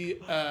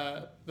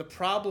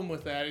problem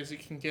with that is it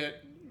can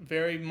get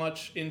very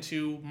much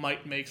into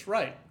might makes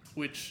right,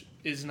 which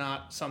is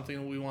not something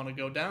that we want to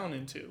go down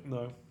into.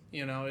 No.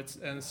 You know, it's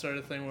sort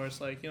of thing where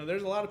it's like, you know,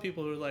 there's a lot of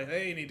people who are like,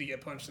 hey, you need to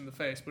get punched in the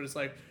face, but it's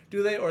like,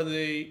 do they,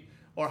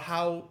 or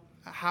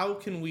how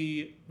can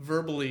we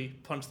verbally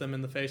punch them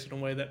in the face in a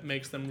way that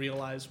makes them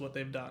realize what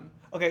they've done?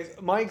 Okay,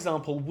 my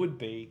example would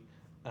be,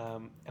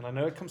 and I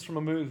know it comes from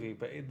a movie,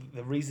 but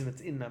the reason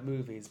it's in that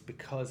movie is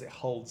because it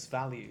holds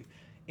value.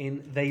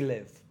 In They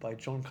Live by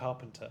John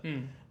Carpenter,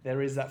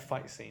 there is that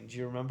fight scene. Do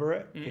you remember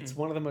it? Mm-mm. It's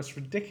one of the most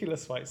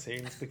ridiculous fight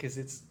scenes because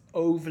it's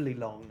overly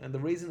long. And the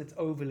reason it's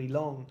overly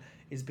long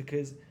is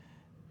because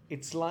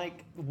it's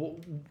like,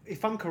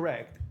 if I'm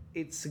correct,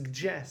 it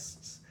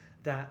suggests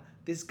that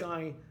this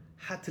guy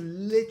had to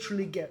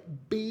literally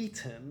get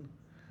beaten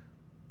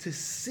to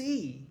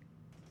see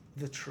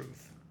the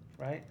truth,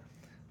 right?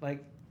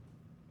 Like,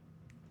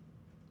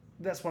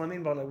 that's what I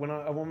mean by like when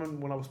I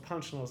was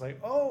punched and I was like,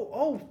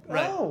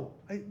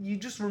 you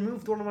just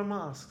removed one of my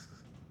masks,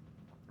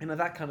 you know,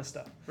 that kind of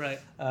stuff, right?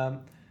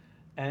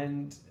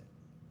 And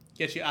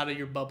get you out of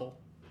your bubble.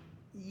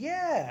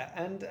 Yeah,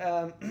 and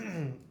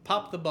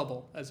pop the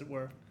bubble, as it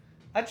were.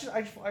 I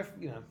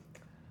you know,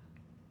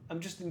 I'm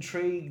just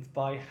intrigued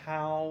by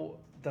how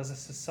does a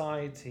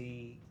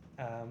society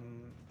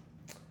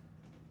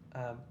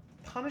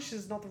punish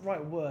is not the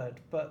right word,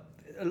 but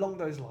along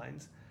those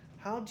lines.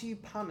 How do you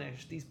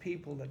punish these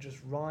people that just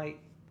write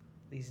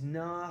these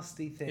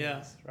nasty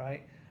things,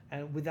 right?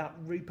 And without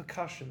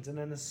repercussions. And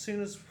then as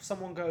soon as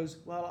someone goes,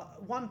 well,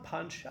 one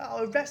punch,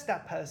 I'll arrest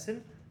that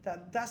person.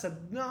 That's a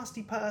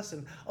nasty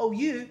person. Oh,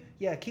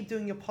 keep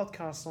doing your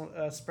podcast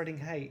on spreading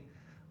hate.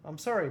 I'm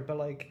sorry, but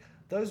like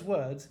those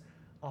words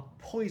are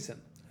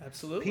poison.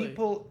 Absolutely.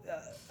 People,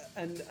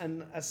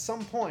 and at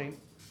some point,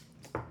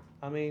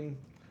 I mean,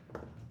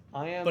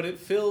 I am. But it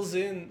fills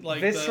in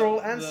like visceral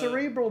and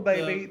cerebral,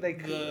 baby. They're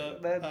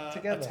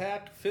together.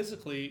 Attack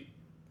physically,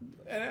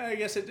 and I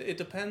guess it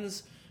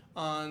depends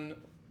on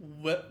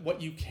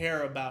what you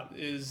care about.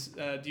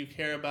 Do you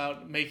care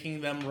about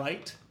making them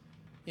right?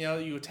 You know,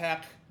 you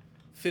attack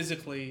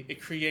physically, it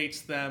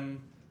creates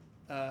them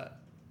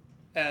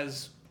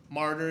as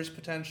martyrs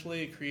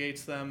potentially. It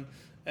creates them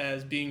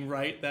as being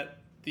right. That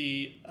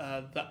the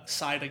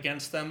side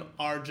against them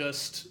are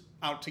just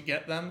out to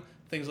get them.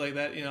 Things like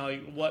that, you know,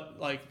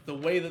 like the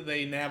way that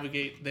they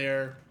navigate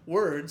their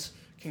words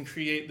can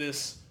create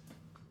this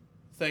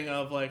thing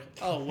of like,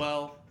 oh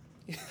well,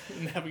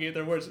 navigate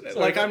their words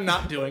like I'm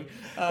not doing.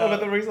 No, but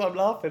the reason I'm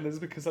laughing is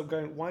because I'm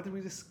going, why did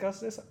we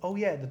discuss this? Oh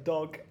yeah, the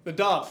dog. The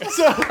dog.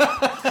 So,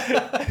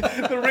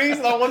 the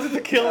reason I wanted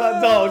to kill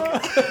that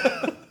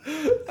dog.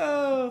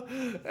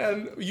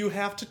 And you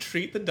have to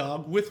treat the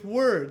dog with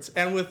words.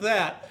 And with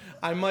that,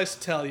 I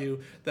must tell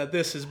you that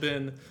this has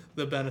been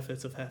the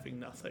benefits of having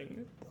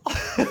nothing.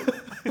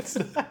 It's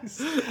nice.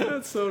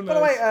 That's so nice. By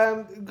the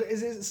way,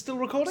 is it still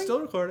recording?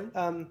 Still recording.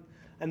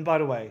 And by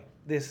the way,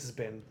 this has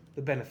been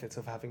the benefits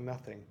of having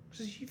nothing.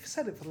 You've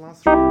said it for the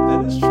last 3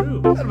 minutes. That is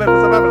true. Benefits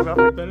of having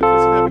nothing. Benefits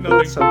of having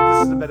nothing. So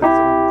this is the benefits of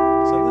having nothing.